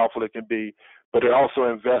how powerful it can be, but they're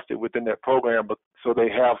also invested within that program, so they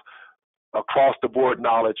have across the board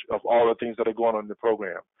knowledge of all the things that are going on in the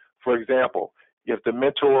program. For example, if the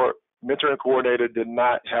mentor and coordinator did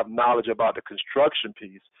not have knowledge about the construction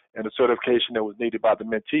piece and the certification that was needed by the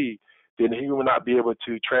mentee, then he will not be able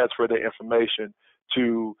to transfer the information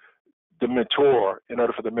to the mentor in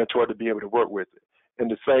order for the mentor to be able to work with it. And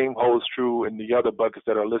the same holds true in the other buckets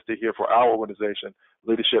that are listed here for our organization: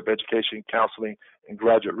 leadership, education, counseling, and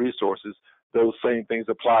graduate resources. Those same things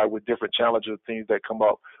apply with different challenges, things that come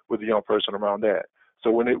up with the young person around that.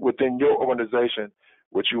 So within your organization,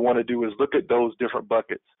 what you want to do is look at those different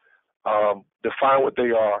buckets, define what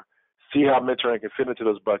they are, see how mentoring can fit into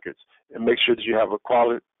those buckets, and make sure that you have a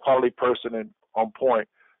quality person on point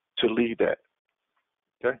to lead that.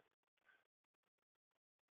 Okay?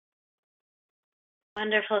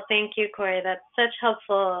 Wonderful. Thank you, Corey. That's such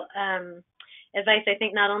helpful advice, I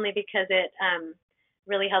think, not only because it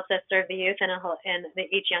really helps us serve the youth and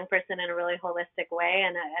each young person in a really holistic way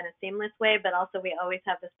and a seamless way, but also we always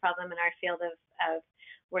have this problem in our field of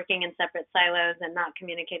working in separate silos and not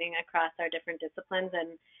communicating across our different disciplines.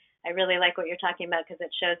 And I really like what you're talking about because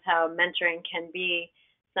it shows how mentoring can be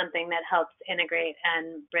something that helps integrate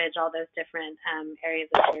and bridge all those different areas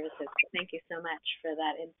of services. So thank you so much for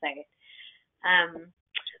that insight.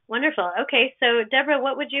 Wonderful. Okay, so Deborah,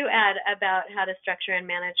 what would you add about how to structure and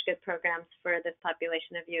manage good programs for this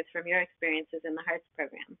population of youth from your experiences in the Hearts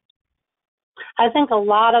program? I think a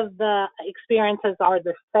lot of the experiences are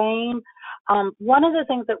the same. One of the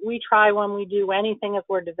things that we try when we do anything if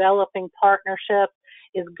we're developing partnerships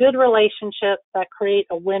is good relationships that create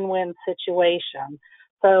a win-win situation.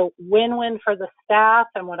 So win-win for the staff,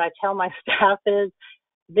 and what I tell my staff is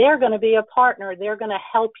they're going to be a partner. They're going to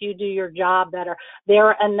help you do your job better.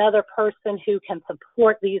 They're another person who can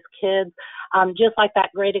support these kids, just like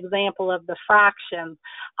that great example of the fractions.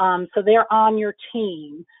 So they're on your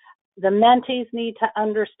team. The mentees need to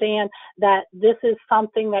understand that this is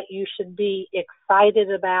something that you should be excited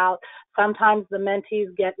about. Sometimes the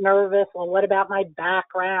mentees get nervous. Well, what about my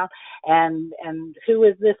background? And who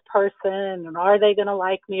is this person? And are they going to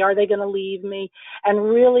like me? Are they going to leave me? And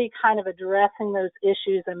really kind of addressing those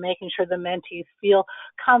issues and making sure the mentees feel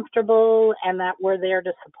comfortable and that we're there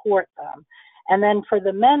to support them. And then for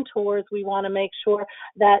the mentors, we want to make sure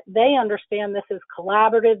that they understand this is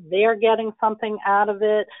collaborative. They're getting something out of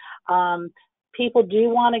it. People do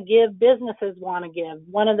want to give. Businesses want to give.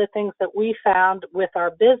 One of the things that we found with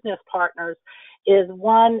our business partners is,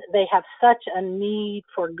 one, they have such a need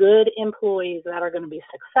for good employees that are going to be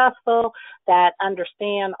successful, that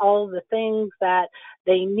understand all the things that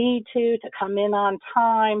they need to come in on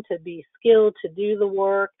time, to be skilled, to do the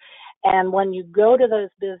work. And when you go to those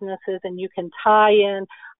businesses and you can tie in,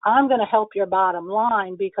 I'm going to help your bottom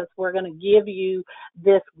line because we're going to give you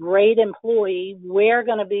this great employee. We're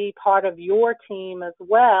going to be part of your team as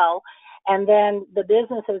well. And then the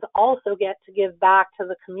businesses also get to give back to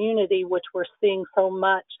the community, which we're seeing so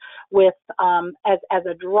much with as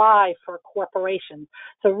a drive for corporations.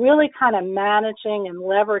 So really kind of managing and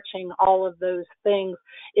leveraging all of those things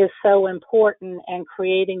is so important, and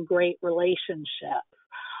creating great relationships.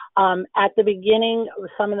 At the beginning,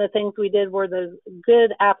 some of the things we did were the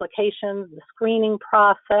good applications, the screening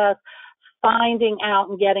process, finding out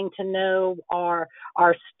and getting to know our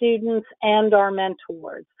students and our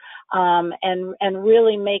mentors, and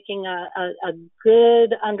really making a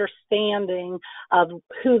good understanding of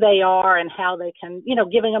who they are and how they can,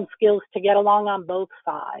 giving them skills to get along on both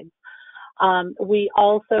sides. We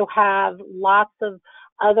also have lots of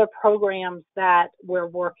other programs that we're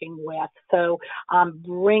working with. So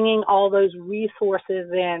bringing all those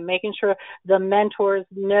resources in, making sure the mentors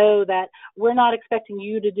know that we're not expecting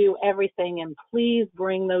you to do everything, and please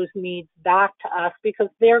bring those needs back to us, because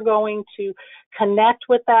they're going to connect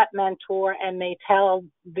with that mentor and may tell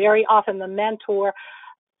very often the mentor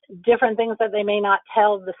different things that they may not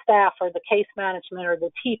tell the staff or the case management or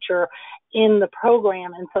the teacher in the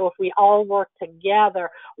program. And so if we all work together,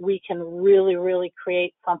 we can really, really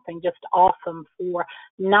create something just awesome for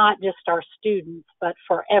not just our students, but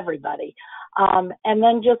for everybody. And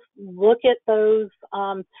then just look at those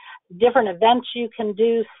different events you can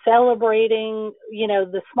do, celebrating,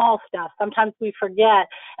 the small stuff. Sometimes we forget.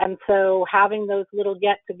 And so having those little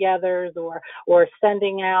get-togethers or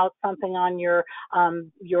sending out something on your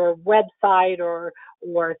website or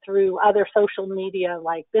through other social media,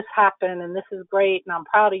 like, this happened and this is great and I'm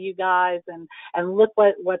proud of you guys, and look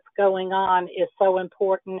what's going on, is so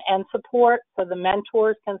important. And support, so the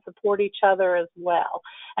mentors can support each other as well.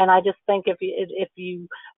 And I just think if you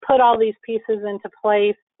put all these pieces into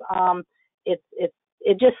place,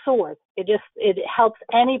 it just soars. It helps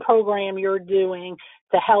any program you're doing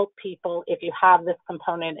to help people if you have this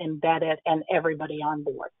component embedded and everybody on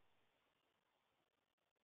board.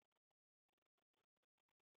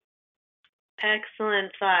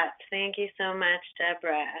 Excellent thought. Thank you so much,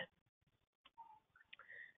 Deborah.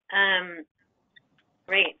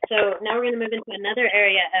 Great. So now we're going to move into another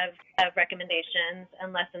area of recommendations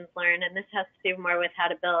and lessons learned, and this has to do more with how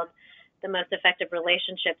to build the most effective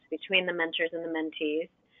relationships between the mentors and the mentees,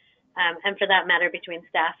 and for that matter, between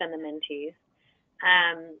staff and the mentees.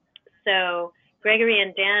 So Gregory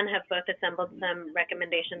and Dan have both assembled some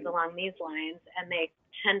recommendations along these lines, and they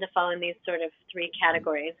tend to fall in these sort of three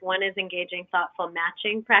categories. One is engaging thoughtful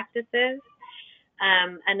matching practices.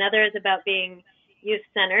 Another is about being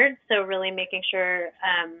youth-centered, so really making sure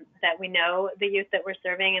that we know the youth that we're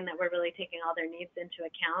serving and that we're really taking all their needs into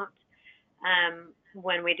account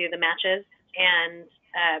when we do the matches, and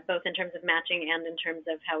both in terms of matching and in terms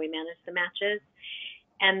of how we manage the matches.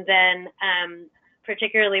 And then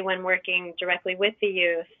particularly when working directly with the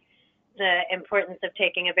youth, the importance of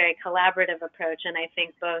taking a very collaborative approach. And I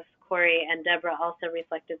think both Corey and Deborah also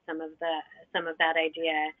reflected some of that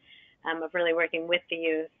idea of really working with the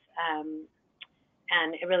youth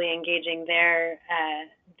and really engaging their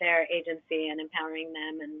agency and empowering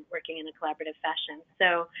them and working in a collaborative fashion.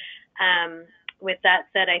 So with that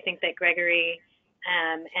said, I think that Gregory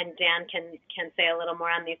and Dan can say a little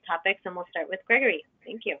more on these topics, and we'll start with Gregory.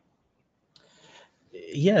 Thank you.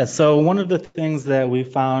 Yeah, so one of the things that we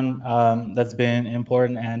found that's been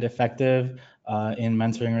important and effective in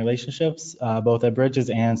mentoring relationships, both at Bridges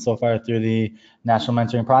and so far through the National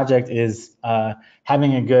Mentoring Project, is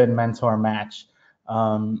having a good mentor match.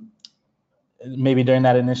 Maybe during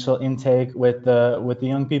that initial intake with the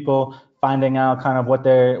young people, finding out kind of what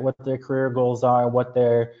their career goals are, what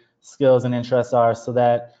their skills and interests are, so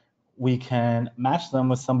that we can match them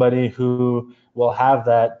with somebody who will have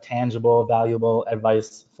that tangible, valuable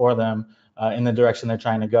advice for them in the direction they're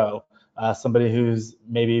trying to go. Somebody who's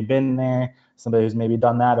maybe been there, somebody who's maybe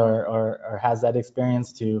done that or has that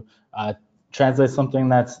experience to translate something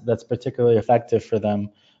that's particularly effective for them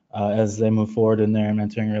as they move forward in their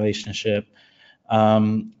mentoring relationship.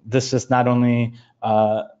 This just not only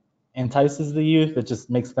entices the youth, it just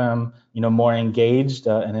makes them, more engaged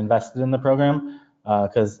and invested in the program.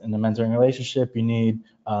 Because in the mentoring relationship, you need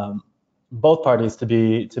both parties to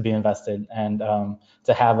be invested and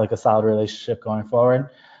to have like a solid relationship going forward.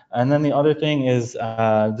 And then the other thing is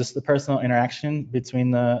just the personal interaction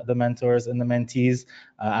between the mentors and the mentees.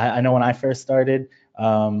 I know when I first started,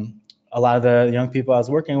 a lot of the young people I was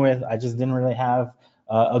working with, I just didn't really have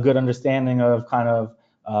a good understanding of kind of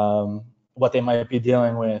what they might be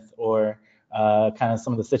dealing with, or kind of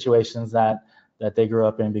some of the situations that they grew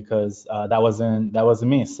up in, because that wasn't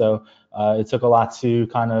me. So it took a lot to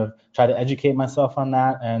kind of try to educate myself on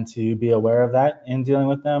that and to be aware of that in dealing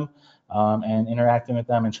with them and interacting with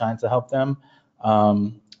them and trying to help them.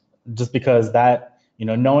 Just because that,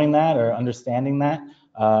 knowing that or understanding that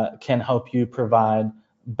can help you provide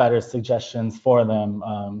better suggestions for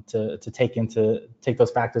them to take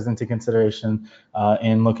those factors into consideration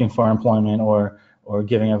in looking for employment or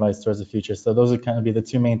giving advice towards the future. So those would kind of be the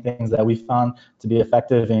two main things that we found to be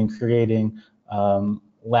effective in creating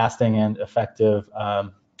lasting and effective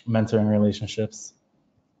mentoring relationships.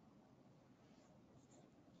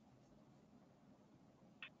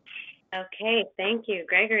 Okay, thank you,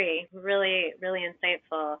 Gregory. Really, really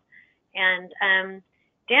insightful. And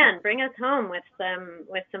Dan, bring us home with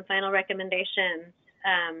some final recommendations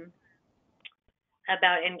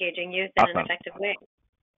about engaging youth in an effective way.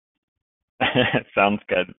 Sounds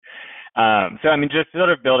good. So, I mean, just sort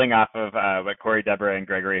of building off of what Corey, Deborah, and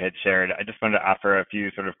Gregory had shared, I just wanted to offer a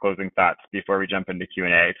few sort of closing thoughts before we jump into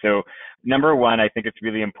Q&A. So, number one, I think it's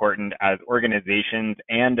really important as organizations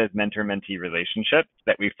and as mentor-mentee relationships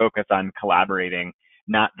that we focus on collaborating,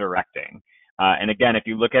 not directing. And again, if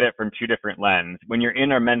you look at it from two different lenses, when you're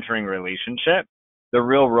in a mentoring relationship, the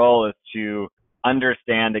real role is to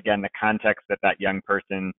understand, again, the context that that young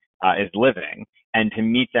person is living, and to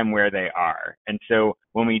meet them where they are. And so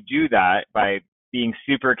when we do that by being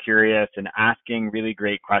super curious and asking really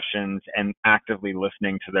great questions and actively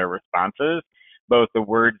listening to their responses, both the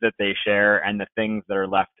words that they share and the things that are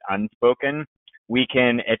left unspoken, we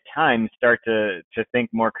can at times start to think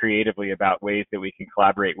more creatively about ways that we can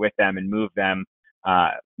collaborate with them and move them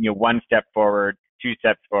one step forward, two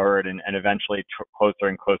steps forward, and eventually closer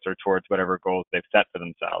and closer towards whatever goals they've set for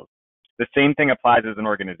themselves. The same thing applies as an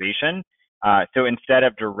organization. So instead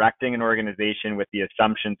of directing an organization with the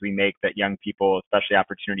assumptions we make that young people, especially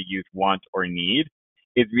opportunity youth, want or need,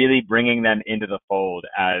 is really bringing them into the fold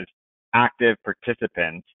as active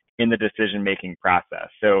participants in the decision-making process.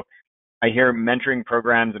 So I hear mentoring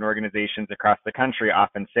programs and organizations across the country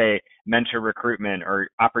often say mentor recruitment or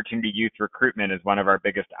opportunity youth recruitment is one of our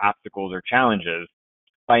biggest obstacles or challenges.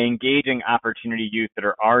 By engaging opportunity youth that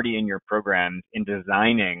are already in your programs in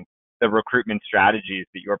designing the recruitment strategies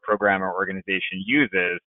that your program or organization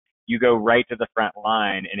uses, you go right to the front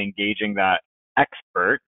line in engaging that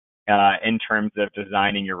expert in terms of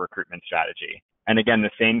designing your recruitment strategy. And again,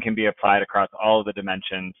 the same can be applied across all of the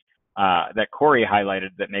dimensions that Corey highlighted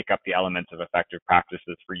that make up the elements of effective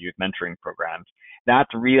practices for youth mentoring programs. That's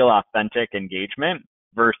real authentic engagement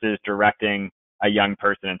versus directing a young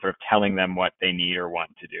person and sort of telling them what they need or want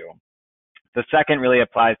to do. The second really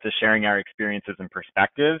applies to sharing our experiences and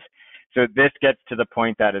perspectives. So this gets to the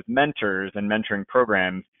point that as mentors and mentoring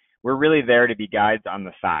programs, we're really there to be guides on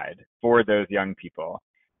the side for those young people.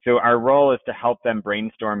 So our role is to help them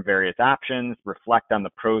brainstorm various options, reflect on the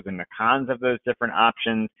pros and the cons of those different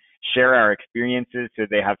options, share our experiences so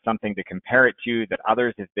they have something to compare it to that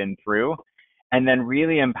others have been through, and then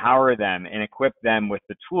really empower them and equip them with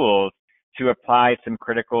the tools to apply some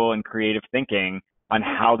critical and creative thinking on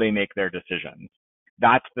how they make their decisions.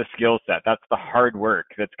 That's the skill set. That's the hard work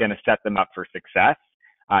that's going to set them up for success,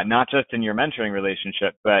 not just in your mentoring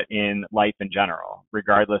relationship, but in life in general,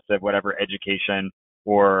 regardless of whatever education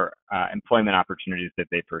or employment opportunities that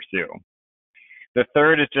they pursue. The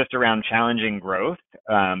third is just around challenging growth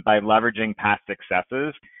by leveraging past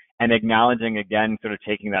successes and acknowledging, again, sort of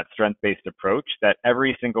taking that strength-based approach that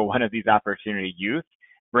every single one of these opportunity youth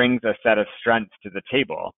brings a set of strengths to the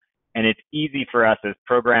table. And it's easy for us as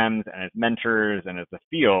programs and as mentors and as a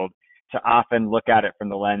field to often look at it from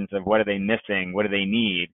the lens of what are they missing, what do they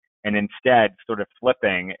need, and instead sort of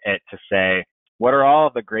flipping it to say, what are all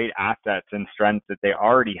the great assets and strengths that they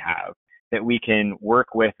already have that we can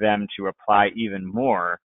work with them to apply even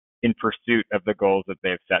more in pursuit of the goals that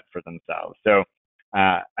they've set for themselves. So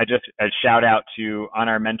a shout out to, on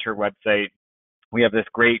our mentor website, we have this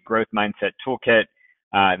great growth mindset toolkit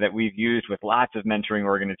that we've used with lots of mentoring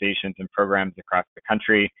organizations and programs across the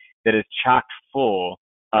country that is chock full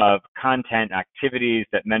of content activities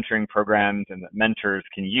that mentoring programs and that mentors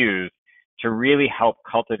can use to really help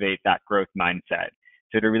cultivate that growth mindset.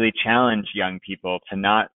 So to really challenge young people to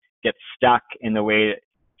not get stuck in the way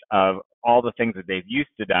of all the things that they've used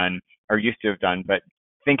to have done, but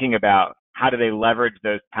thinking about how do they leverage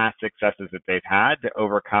those past successes that they've had to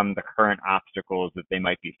overcome the current obstacles that they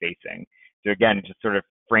might be facing. So again, just sort of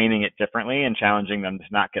framing it differently and challenging them to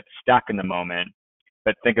not get stuck in the moment,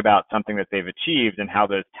 but think about something that they've achieved and how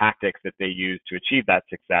those tactics that they use to achieve that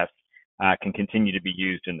success can continue to be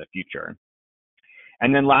used in the future.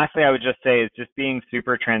 And then lastly, I would just say is just being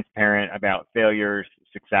super transparent about failures,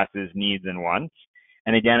 successes, needs, and wants.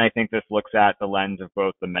 And again, I think this looks at the lens of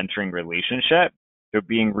both the mentoring relationship, so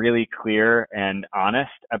being really clear and honest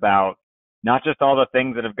about not just all the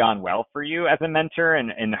things that have gone well for you as a mentor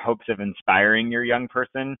and in hopes of inspiring your young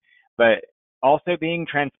person, but also being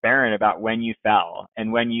transparent about when you fell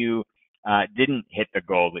and when you didn't hit the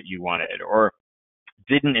goal that you wanted or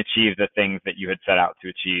didn't achieve the things that you had set out to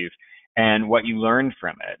achieve, and what you learned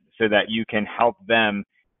from it, so that you can help them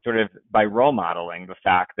sort of by role modeling the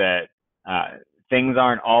fact that things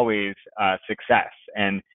aren't always success.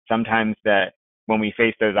 And sometimes that when we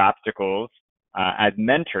face those obstacles as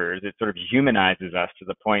mentors, it sort of humanizes us to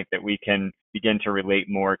the point that we can begin to relate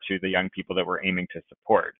more to the young people that we're aiming to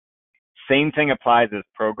support. Same thing applies as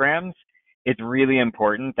programs. It's really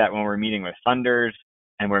important that when we're meeting with funders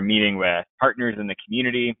and we're meeting with partners in the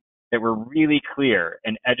community, that we're really clear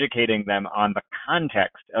and educating them on the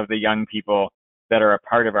context of the young people that are a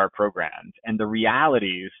part of our programs and the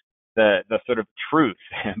realities, the sort of truth,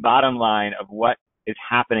 bottom line of what is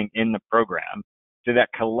happening in the program, so that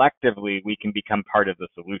collectively we can become part of the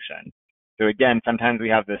solution. So again, sometimes we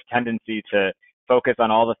have this tendency to focus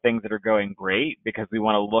on all the things that are going great because we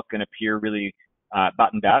want to look and appear really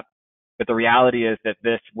buttoned up. But the reality is that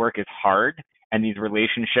this work is hard and these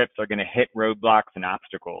relationships are going to hit roadblocks and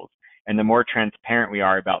obstacles. And the more transparent we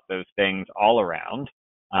are about those things all around,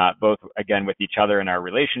 both again with each other in our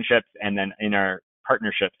relationships and then in our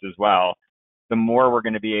partnerships as well, the more we're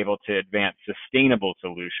going to be able to advance sustainable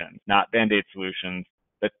solutions, not Band-Aid solutions,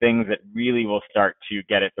 but things that really will start to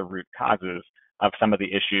get at the root causes of some of the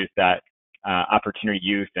issues that opportunity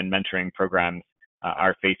youth and mentoring programs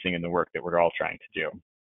are facing in the work that we're all trying to do.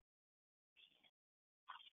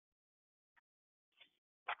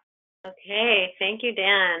 Okay, thank you,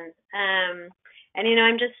 Dan. And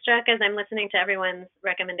I'm just struck as I'm listening to everyone's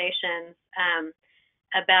recommendations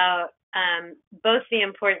about both the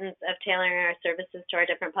importance of tailoring our services to our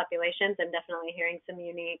different populations. I'm definitely hearing some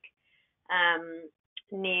unique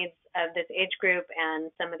needs of this age group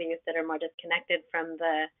and some of the youth that are more disconnected from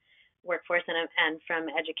the workforce and from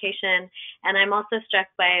education. And I'm also struck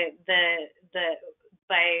by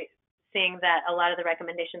by seeing that a lot of the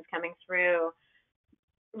recommendations coming through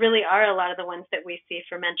really are a lot of the ones that we see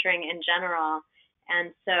for mentoring in general.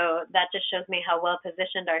 And so that just shows me how well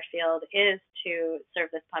positioned our field is to serve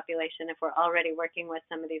this population if we're already working with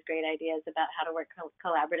some of these great ideas about how to work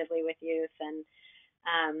collaboratively with youth and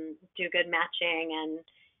do good matching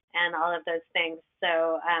and all of those things.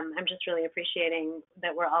 So I'm just really appreciating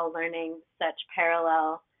that we're all learning such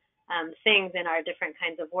parallel things in our different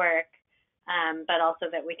kinds of work, but also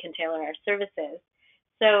that we can tailor our services.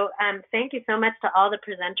 So thank you so much to all the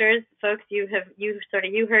presenters. Folks, you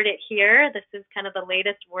heard it here. This is kind of the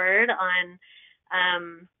latest word on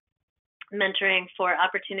mentoring for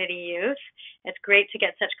opportunity youth. It's great to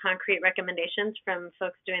get such concrete recommendations from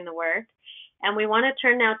folks doing the work. And we want to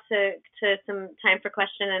turn now to some time for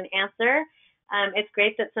question and answer. It's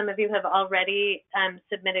great that some of you have already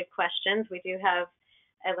submitted questions. We do have,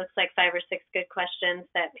 it looks like 5 or 6 good questions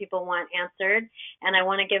that people want answered. And I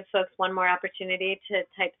want to give folks one more opportunity to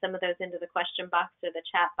type some of those into the question box or the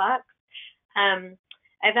chat box.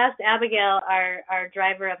 I've asked Abigail, our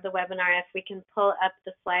driver of the webinar, if we can pull up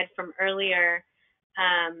the slide from earlier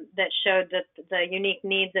that showed the unique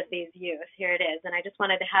needs of these youth. Here it is. And I just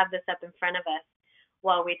wanted to have this up in front of us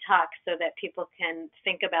while we talk so that people can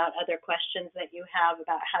think about other questions that you have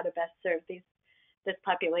about how to best serve this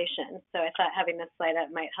population. So I thought having this slide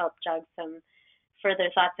up might help jog some further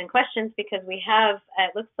thoughts and questions because we have,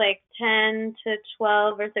 it looks like 10 to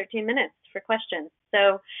 12 or 13 minutes for questions.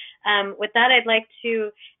 So with that, I'd like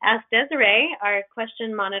to ask Desiree, our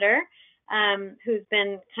question monitor, who's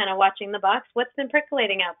been kind of watching the box, what's been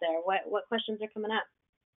percolating out there? What questions are coming up?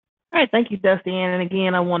 All right, thank you, Dusty. And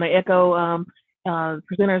again, I want to echo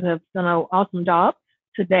presenters have done an awesome job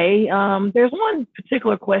today. There's one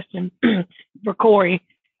particular question for Corey.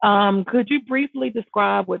 Could you briefly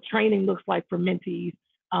describe what training looks like for mentees?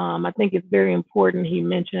 I think it's very important. He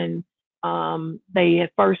mentioned they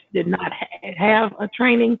at first did not have a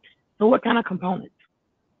training. So what kind of components?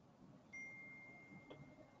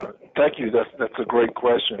 Thank you. That's a great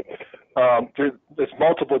question. There's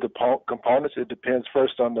multiple components. It depends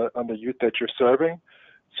first on the youth that you're serving.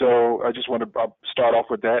 So I just want to start off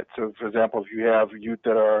with that. So, for example, if you have youth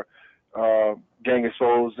that are gang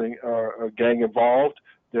exposed or gang involved,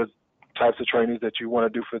 there's types of trainings that you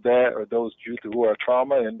want to do for that, or those youth who are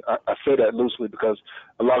trauma. And I say that loosely because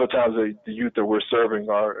a lot of times the youth that we're serving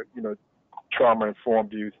are,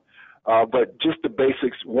 trauma-informed youth. But just the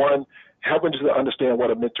basics. One, helping to understand what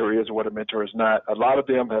a mentor is or what a mentor is not. A lot of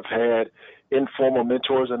them have had informal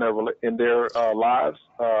mentors in their lives,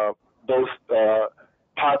 both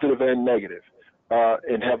positive and negative,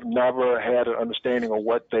 and have never had an understanding of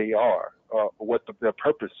what they are, what their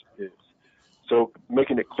purpose is. So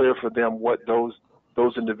making it clear for them what those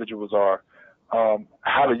individuals are,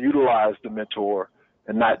 how to utilize the mentor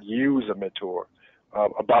and not use a mentor,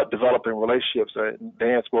 about developing relationships.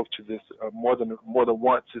 Dan spoke to this more than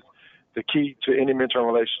once. The key to any mentoring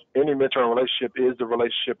relationship is the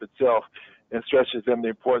relationship itself, and stresses them the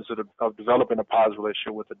importance of developing a positive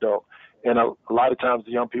relationship with adults. And a lot of times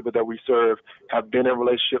the young people that we serve have been in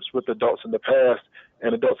relationships with adults in the past,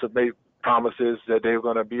 and adults have made promises that they were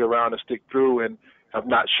going to be around and stick through and have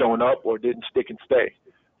not shown up or didn't stick and stay.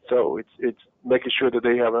 So it's making sure that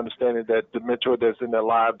they have understanding that the mentor that's in their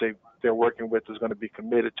life they're working with is going to be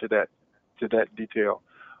committed to that detail.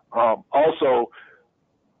 Also,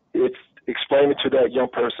 it's explaining to that young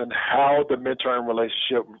person how the mentoring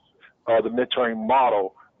relationship or the mentoring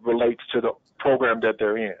model relates to the program that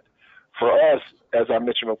they're in. For us, as I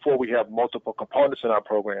mentioned before, we have multiple components in our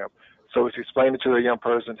program. So it's explaining to the young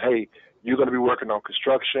person, hey, you're going to be working on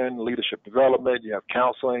construction, leadership development, you have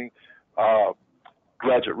counseling,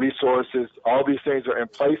 graduate resources. All these things are in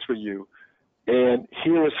place for you. And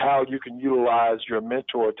here is how you can utilize your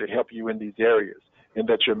mentor to help you in these areas, and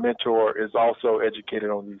that your mentor is also educated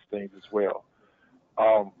on these things as well.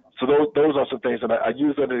 So those are some things, and I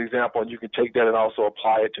use that as an example, and you can take that and also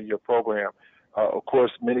apply it to your program. Of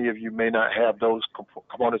course, many of you may not have those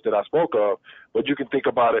components that I spoke of, but you can think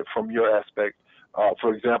about it from your aspect.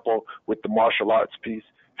 For example, with the martial arts piece,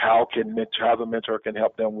 how the mentor can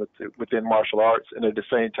help them within martial arts, and at the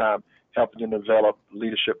same time helping them develop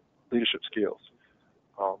leadership skills.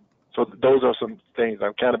 So those are some things.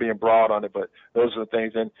 I'm kind of being broad on it, but those are the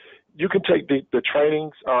things. And you can take the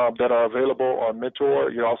trainings that are available on Mentor.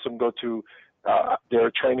 You also can go to there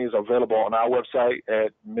are trainings available on our website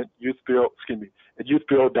at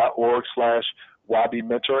youthbuild.org/YB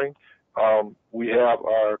mentoring. We have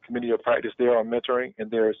our community of practice there on mentoring, and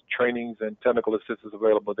there's trainings and technical assistance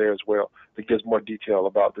available there as well that gives more detail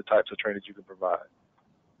about the types of trainings you can provide.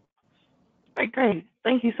 Great.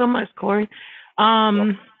 Thank you so much, Corey.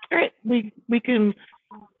 All right, we can,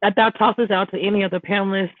 I'll toss this out to any of the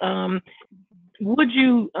panelists. Would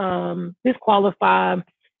you disqualify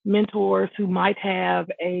mentors who might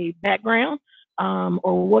have a background,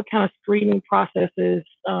 or what kind of screening processes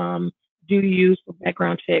do you use for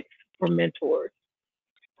background checks for mentors?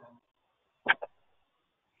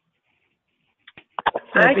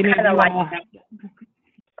 I kind of like that.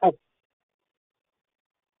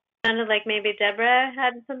 Sounded like maybe Deborah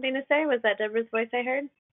had something to say. Was that Deborah's voice I heard?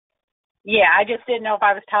 Yeah, I just didn't know if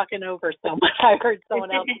I was talking over someone. I heard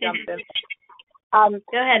someone else jump in.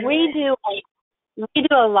 Go ahead. We do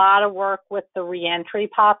a lot of work with the reentry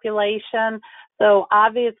population. So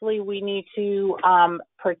obviously we need to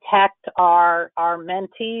protect our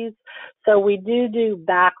mentees. So we do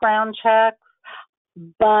background checks.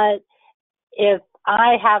 But if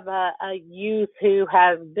I have a youth who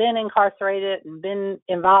has been incarcerated and been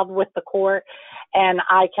involved with the court, and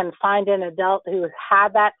I can find an adult who has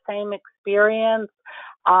had that same experience,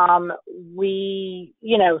 we,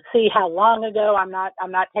 see how long ago. I'm not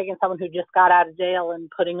taking someone who just got out of jail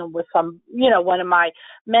and putting them with one of my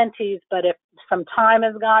mentees, but if some time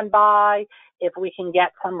has gone by, if we can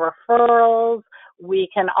get some referrals, we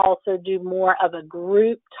can also do more of a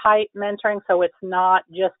group type mentoring. So it's not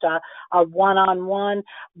just a one-on-one,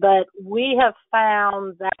 but we have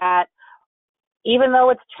found that even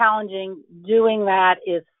though it's challenging, doing that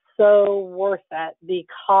is so worth it,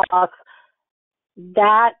 because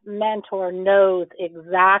that mentor knows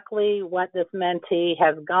exactly what this mentee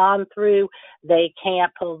has gone through. They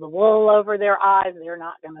can't pull the wool over their eyes. They're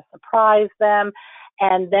not going to surprise them.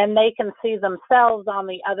 And then they can see themselves on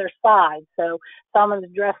the other side. So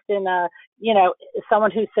someone's dressed in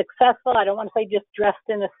someone who's successful. I don't want to say just dressed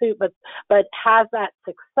in a suit, but has that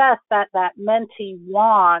success that mentee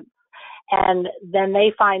wants. And then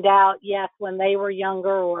they find out, yes, when they were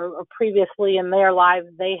younger or previously in their lives,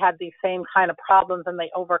 they had these same kind of problems and they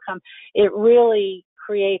overcome. It really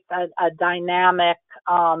creates a dynamic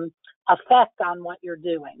effect on what you're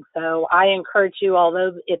doing. So I encourage you,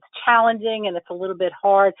 although it's challenging and it's a little bit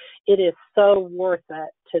hard, it is so worth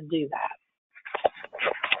it to do that.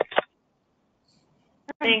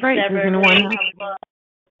 Thanks, Deborah.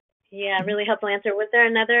 Yeah, really helpful answer. Was there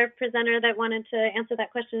another presenter that wanted to answer that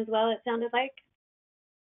question as well, it sounded like?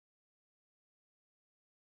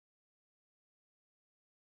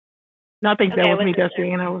 No, I think that was me,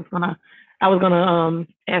 Dusty, and I was gonna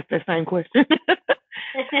ask that same question.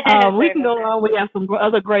 We can go on. We have some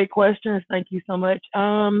other great questions. Thank you so much.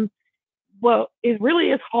 Well, it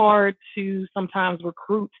really is hard to sometimes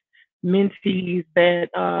recruit mentees that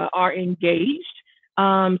are engaged.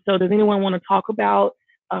 So does anyone want to talk about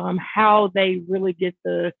how they really get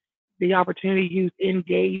the opportunity to use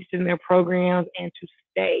engaged in their programs and to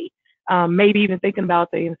stay? Maybe even thinking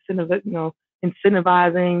about the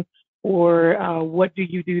incentivizing, or what do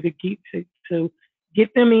you do to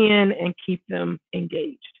get them in and keep them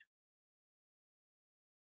engaged?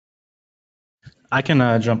 I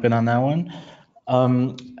can jump in on that one.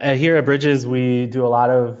 Here at Bridges, we do a lot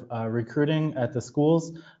of recruiting at the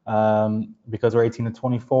schools because we're 18 to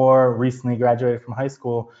 24, recently graduated from high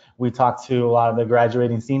school. We talk to a lot of the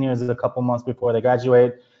graduating seniors a couple months before they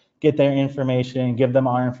graduate, get their information, give them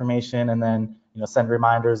our information, and then send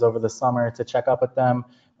reminders over the summer to check up with them.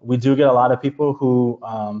 We do get a lot of people who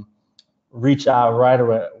reach out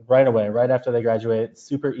right after they graduate,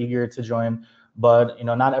 super eager to join. But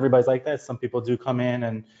not everybody's like that. Some people do come in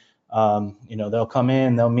and they'll come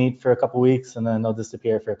in, they'll meet for a couple weeks, and then they'll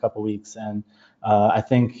disappear for a couple weeks. And I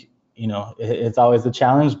think it's always a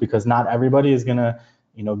challenge because not everybody is gonna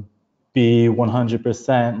be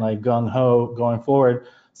 100% like gung ho going forward.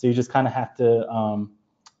 So you just kind of have to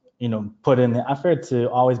put in the effort to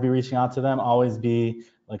always be reaching out to them, always be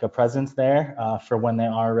like a presence there for when they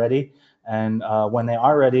are ready. And when they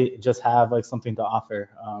are ready, just have like something to offer.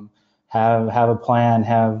 Have a plan,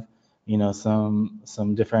 have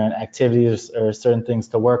some different activities or certain things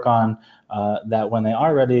to work on that when they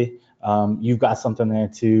are ready, you've got something there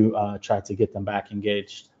to try to get them back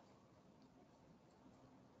engaged.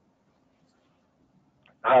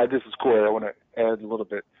 Hi, this is Corey. I want to add a little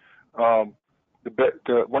bit. One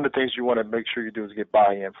of the things you want to make sure you do is get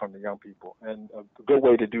buy-in from the young people. And a good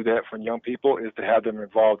way to do that from young people is to have them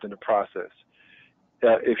involved in the process.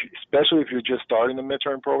 Especially if you're just starting the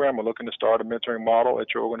mentoring program or looking to start a mentoring model at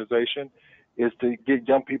your organization, is to get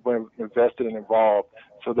young people invested and involved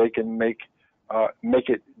so they can make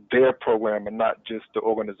it their program and not just the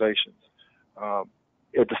organization's.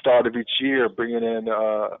 At the start of each year, bringing in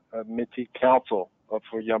a mentee council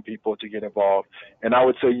for young people to get involved. And I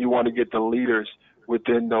would say you want to get the leaders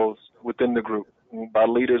within the group. By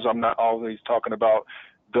leaders, I'm not always talking about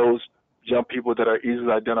those young people that are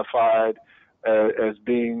easily identified as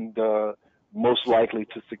being the most likely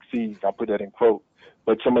to succeed. I'll put that in quote.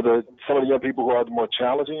 But some of the young people who are the more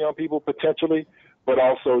challenging young people potentially, but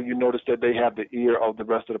also you notice that they have the ear of the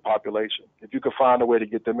rest of the population. If you could find a way to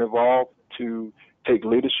get them involved to take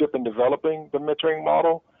leadership in developing the mentoring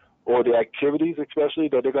model or the activities especially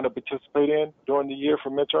that they're going to participate in during the year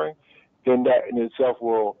for mentoring, then that in itself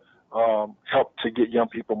will help to get young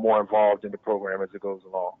people more involved in the program as it goes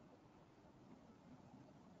along.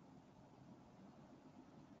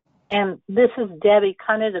 And this is Debbie,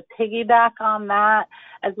 kind of to piggyback on that,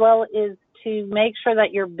 as well as to make sure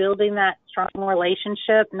that you're building that strong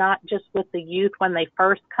relationship, not just with the youth when they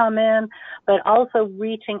first come in, but also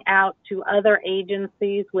reaching out to other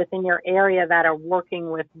agencies within your area that are working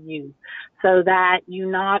with youth, so that you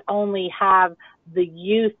not only have the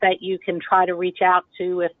youth that you can try to reach out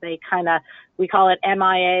to if they we call it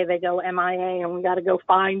MIA, they go MIA, and we got to go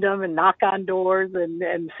find them and knock on doors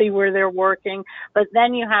and see where they're working. But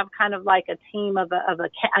then you have kind of like a team of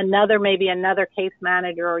another case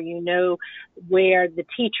manager, or where the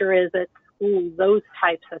teacher is at school, those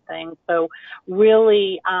types of things. So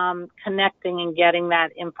really connecting and getting that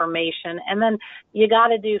information. And then you got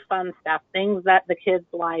to do fun stuff, things that the kids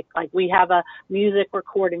like. Like we have a music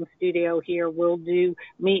recording studio here. We'll do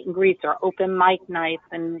meet and greets or open mic nights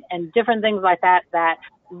and different things like that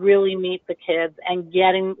really meet the kids, and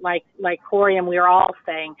getting like Corey and we are all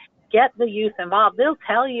saying, get the youth involved. They'll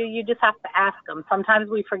tell you, you just have to ask them. Sometimes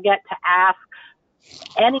we forget to ask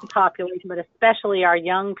any population, but especially our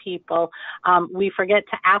young people, we forget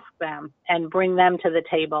to ask them and bring them to the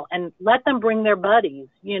table and let them bring their buddies,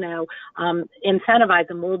 incentivize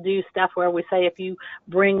them. We'll do stuff where we say, if you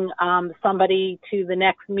bring somebody to the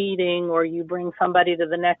next meeting, or you bring somebody to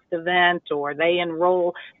the next event, or they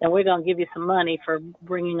enroll, then we're going to give you some money for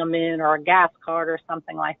bringing them in, or a gas card or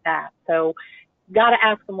something like that. So got to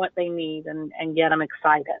ask them what they need and get them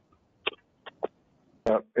excited.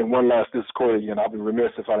 And one last, this is Corey, and I'll be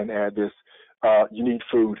remiss if I didn't add this. You need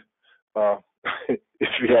food. If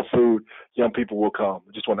you have food, young people will come.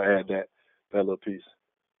 I just want to add that little piece.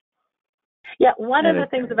 Yeah, one of the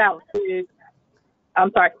things about food,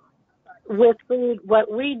 with food,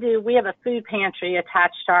 what we do, we have a food pantry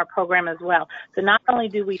attached to our program as well. So not only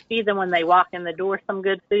do we feed them when they walk in the door some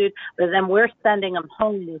good food, but then we're sending them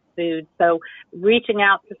home with food. So reaching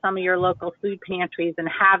out to some of your local food pantries and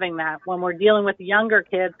having that. When we're dealing with younger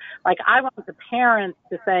kids, like I want the parents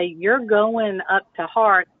to say, you're going up to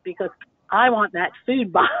Hearts because I want that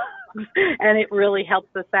food box. And it really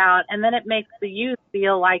helps us out. And then it makes the youth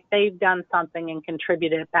feel like they've done something and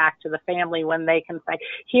contributed back to the family when they can say,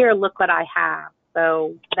 here, look what I have.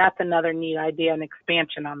 So that's another neat idea and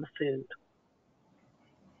expansion on the food.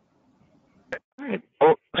 All right.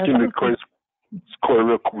 Oh, excuse me,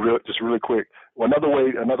 Corey, just really quick. Well,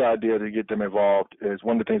 another idea to get them involved is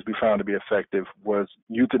one of the things we found to be effective was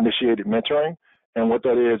youth-initiated mentoring. And what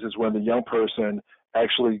that is when the young person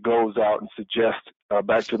actually goes out and suggests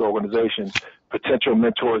back to the organization potential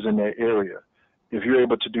mentors in their area. If you're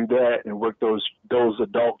able to do that and work those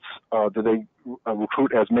adults that they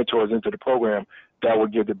recruit as mentors into the program, that will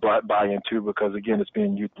give the buy-in too, because again, it's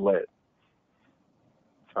being youth-led.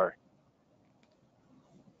 Sorry.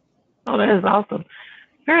 Oh, that is awesome.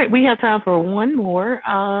 All right, we have time for one more.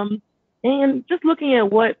 And just looking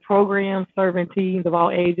at what programs serving teens of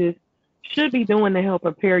all ages should be doing to help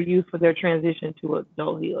prepare youth for their transition to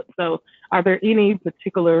adulthood. So are there any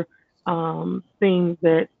particular things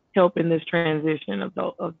that help in this transition to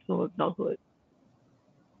adulthood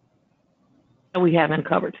that we haven't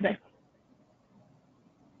covered today?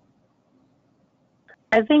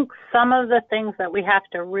 I think some of the things that we have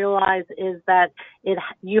to realize is that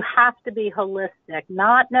you have to be holistic,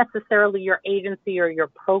 not necessarily your agency or your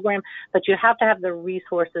program, but you have to have the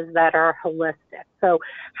resources that are holistic. So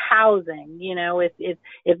housing,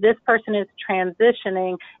 if this person is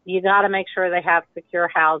transitioning, you got to make sure they have secure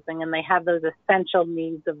housing and they have those essential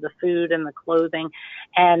needs of the food and the clothing.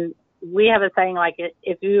 And we have a saying like,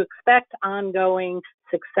 if you expect ongoing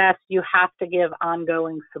success, you have to give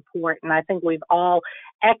ongoing support. And I think we've all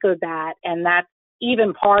echoed that. And that's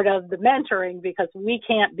even part of the mentoring, because we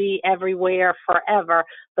can't be everywhere forever.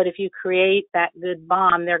 But if you create that good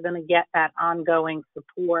bond, they're going to get that ongoing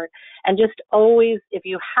support. And just always, if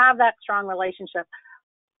you have that strong relationship,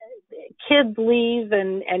 kids leave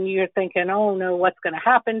and you're thinking, oh no, what's going to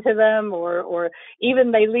happen to them? Or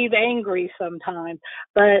even they leave angry sometimes.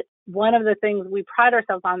 But one of the things we pride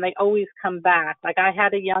ourselves on, they always come back. Like I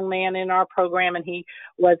had a young man in our program, and he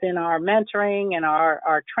was in our mentoring and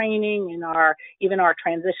our training and even our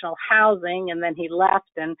transitional housing, and then he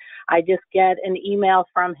left, and I just get an email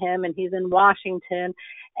from him, and he's in Washington,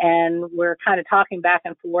 and we're kind of talking back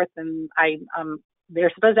and forth, and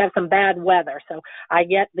they're supposed to have some bad weather. So I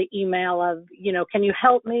get the email of, can you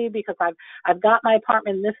help me? Because I've got my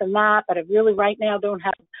apartment and this and that, but I really right now don't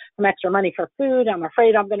have some extra money for food. I'm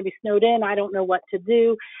afraid I'm going to be snowed in. I don't know what to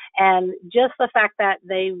do. And just the fact that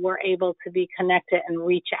they were able to be connected and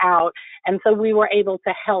reach out. And so we were able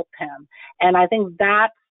to help him. And I think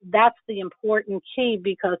that's the important key,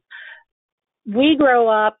 because we grow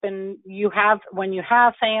up and when you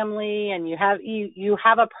have family and you have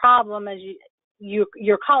a problem, as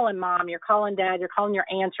you're calling mom, you're calling dad, you're calling your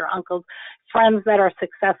aunts, your uncles, friends that are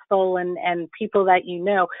successful and people that you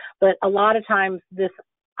know. But a lot of times this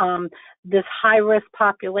high risk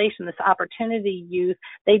population, this opportunity youth,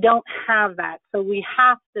 they don't have that. So we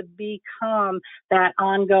have to become that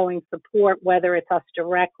ongoing support, whether it's us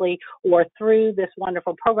directly or through this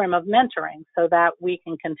wonderful program of mentoring, so that we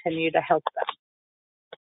can continue to help them.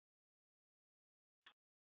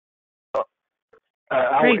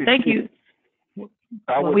 Great, thank you.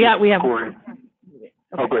 We have. Corey.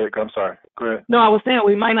 Oh, go ahead. I'm sorry. Go ahead. No, I was saying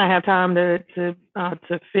we might not have time to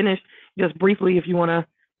finish. Just briefly, if you want to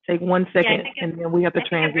take 1 second, and then we have to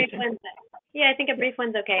transition. I think a brief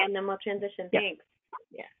one's okay, and then we'll transition. Yeah. Thanks.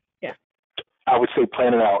 Yeah. I would say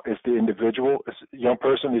plan it out. It's the individual. It's the young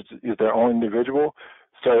person is their own individual.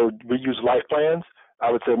 So we use life plans.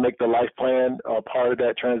 I would say make the life plan part of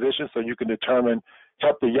that transition, so you can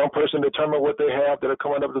help the young person determine what they have that are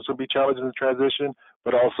coming up. This will be challenges in transition,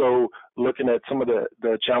 but also looking at some of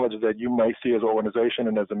the challenges that you might see as an organization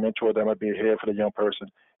and as a mentor that might be ahead for the young person,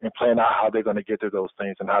 and plan out how they're going to get to those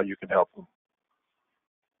things and how you can help them.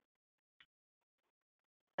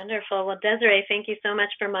 Wonderful. Well, Desiree, thank you so much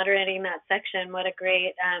for moderating that section. What a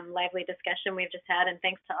great, lively discussion we've just had, and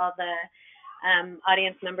thanks to all the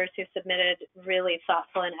audience members who submitted really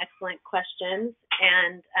thoughtful and excellent questions,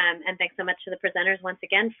 and thanks so much to the presenters once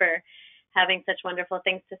again for having such wonderful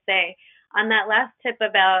things to say. On that last tip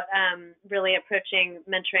about really approaching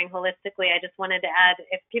mentoring holistically, I just wanted to add,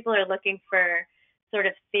 if people are looking for sort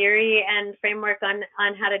of theory and framework on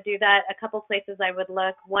how to do that, a couple places I would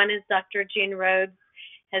look. One is Dr. Jean Rhodes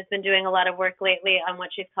has been doing a lot of work lately on what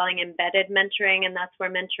she's calling embedded mentoring, and that's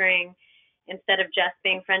where mentoring, instead of just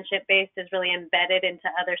being friendship-based, is really embedded into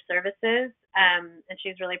other services. And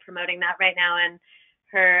she's really promoting that right now. And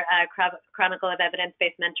her Chronicle of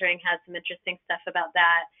Evidence-Based Mentoring has some interesting stuff about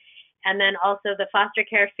that. And then also the foster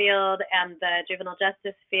care field and the juvenile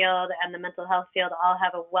justice field and the mental health field all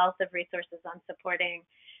have a wealth of resources on supporting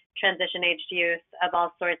transition-aged youth of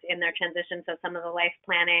all sorts in their transition. So some of the life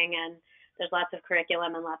planning, and there's lots of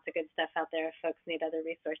curriculum and lots of good stuff out there if folks need other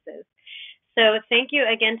resources. So thank you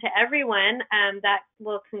again to everyone. That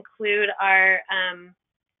will conclude our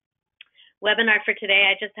webinar for today.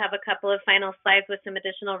 I just have a couple of final slides with some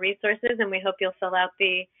additional resources, and we hope you'll fill out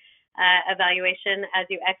the evaluation as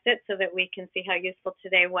you exit so that we can see how useful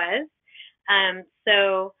today was.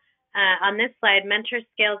 On this slide, Mentor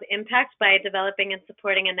scales impact by developing and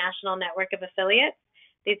supporting a national network of affiliates.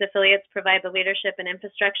 These affiliates provide the leadership and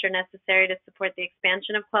infrastructure necessary to support the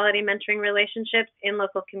expansion of quality mentoring relationships in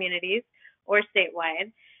local communities or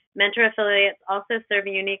statewide. Mentor affiliates also serve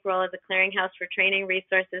a unique role as a clearinghouse for training,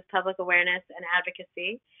 resources, public awareness, and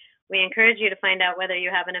advocacy. We encourage you to find out whether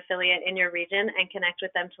you have an affiliate in your region and connect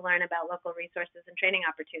with them to learn about local resources and training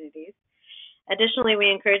opportunities. Additionally,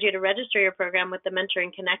 we encourage you to register your program with the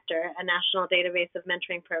Mentoring Connector, a national database of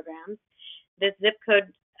mentoring programs. This zip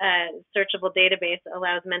code searchable database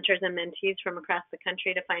allows mentors and mentees from across the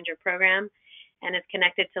country to find your program and is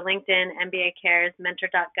connected to LinkedIn, MBA Cares,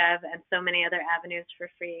 Mentor.gov, and so many other avenues for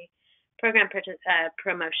free program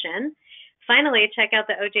promotion. Finally, check out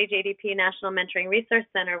the OJJDP National Mentoring Resource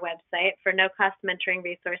Center website for no-cost mentoring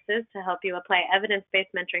resources to help you apply evidence-based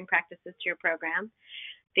mentoring practices to your program.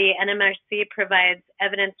 The NMRC provides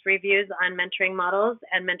evidence reviews on mentoring models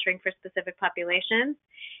and mentoring for specific populations,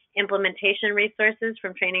 implementation resources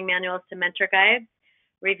from training manuals to mentor guides,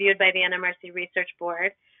 reviewed by the NMRC Research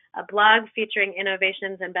Board, a blog featuring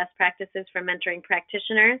innovations and best practices for mentoring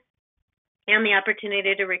practitioners, and the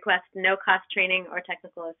opportunity to request no-cost training or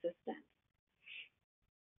technical assistance.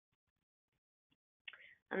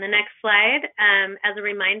 On the next slide, as a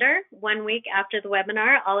reminder, 1 week after the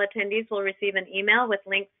webinar, all attendees will receive an email with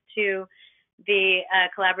links to the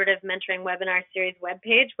Collaborative Mentoring Webinar Series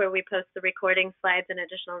webpage, where we post the recording, slides, and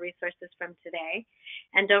additional resources from today.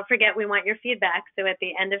 And don't forget, we want your feedback. So at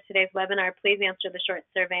the end of today's webinar, please answer the short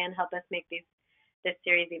survey and help us make this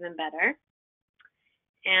series even better.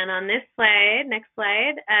 And on this slide, next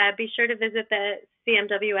slide, be sure to visit the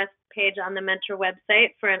CMWS page on the Mentor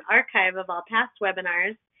website for an archive of all past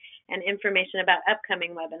webinars and information about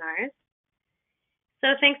upcoming webinars.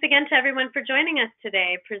 So thanks again to everyone for joining us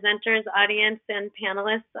today, presenters, audience, and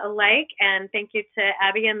panelists alike. And thank you to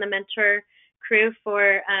Abby and the Mentor crew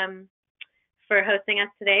for hosting us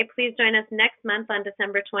today. Please join us next month on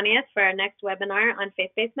December 20th for our next webinar on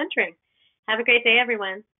faith-based mentoring. Have a great day,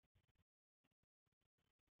 everyone.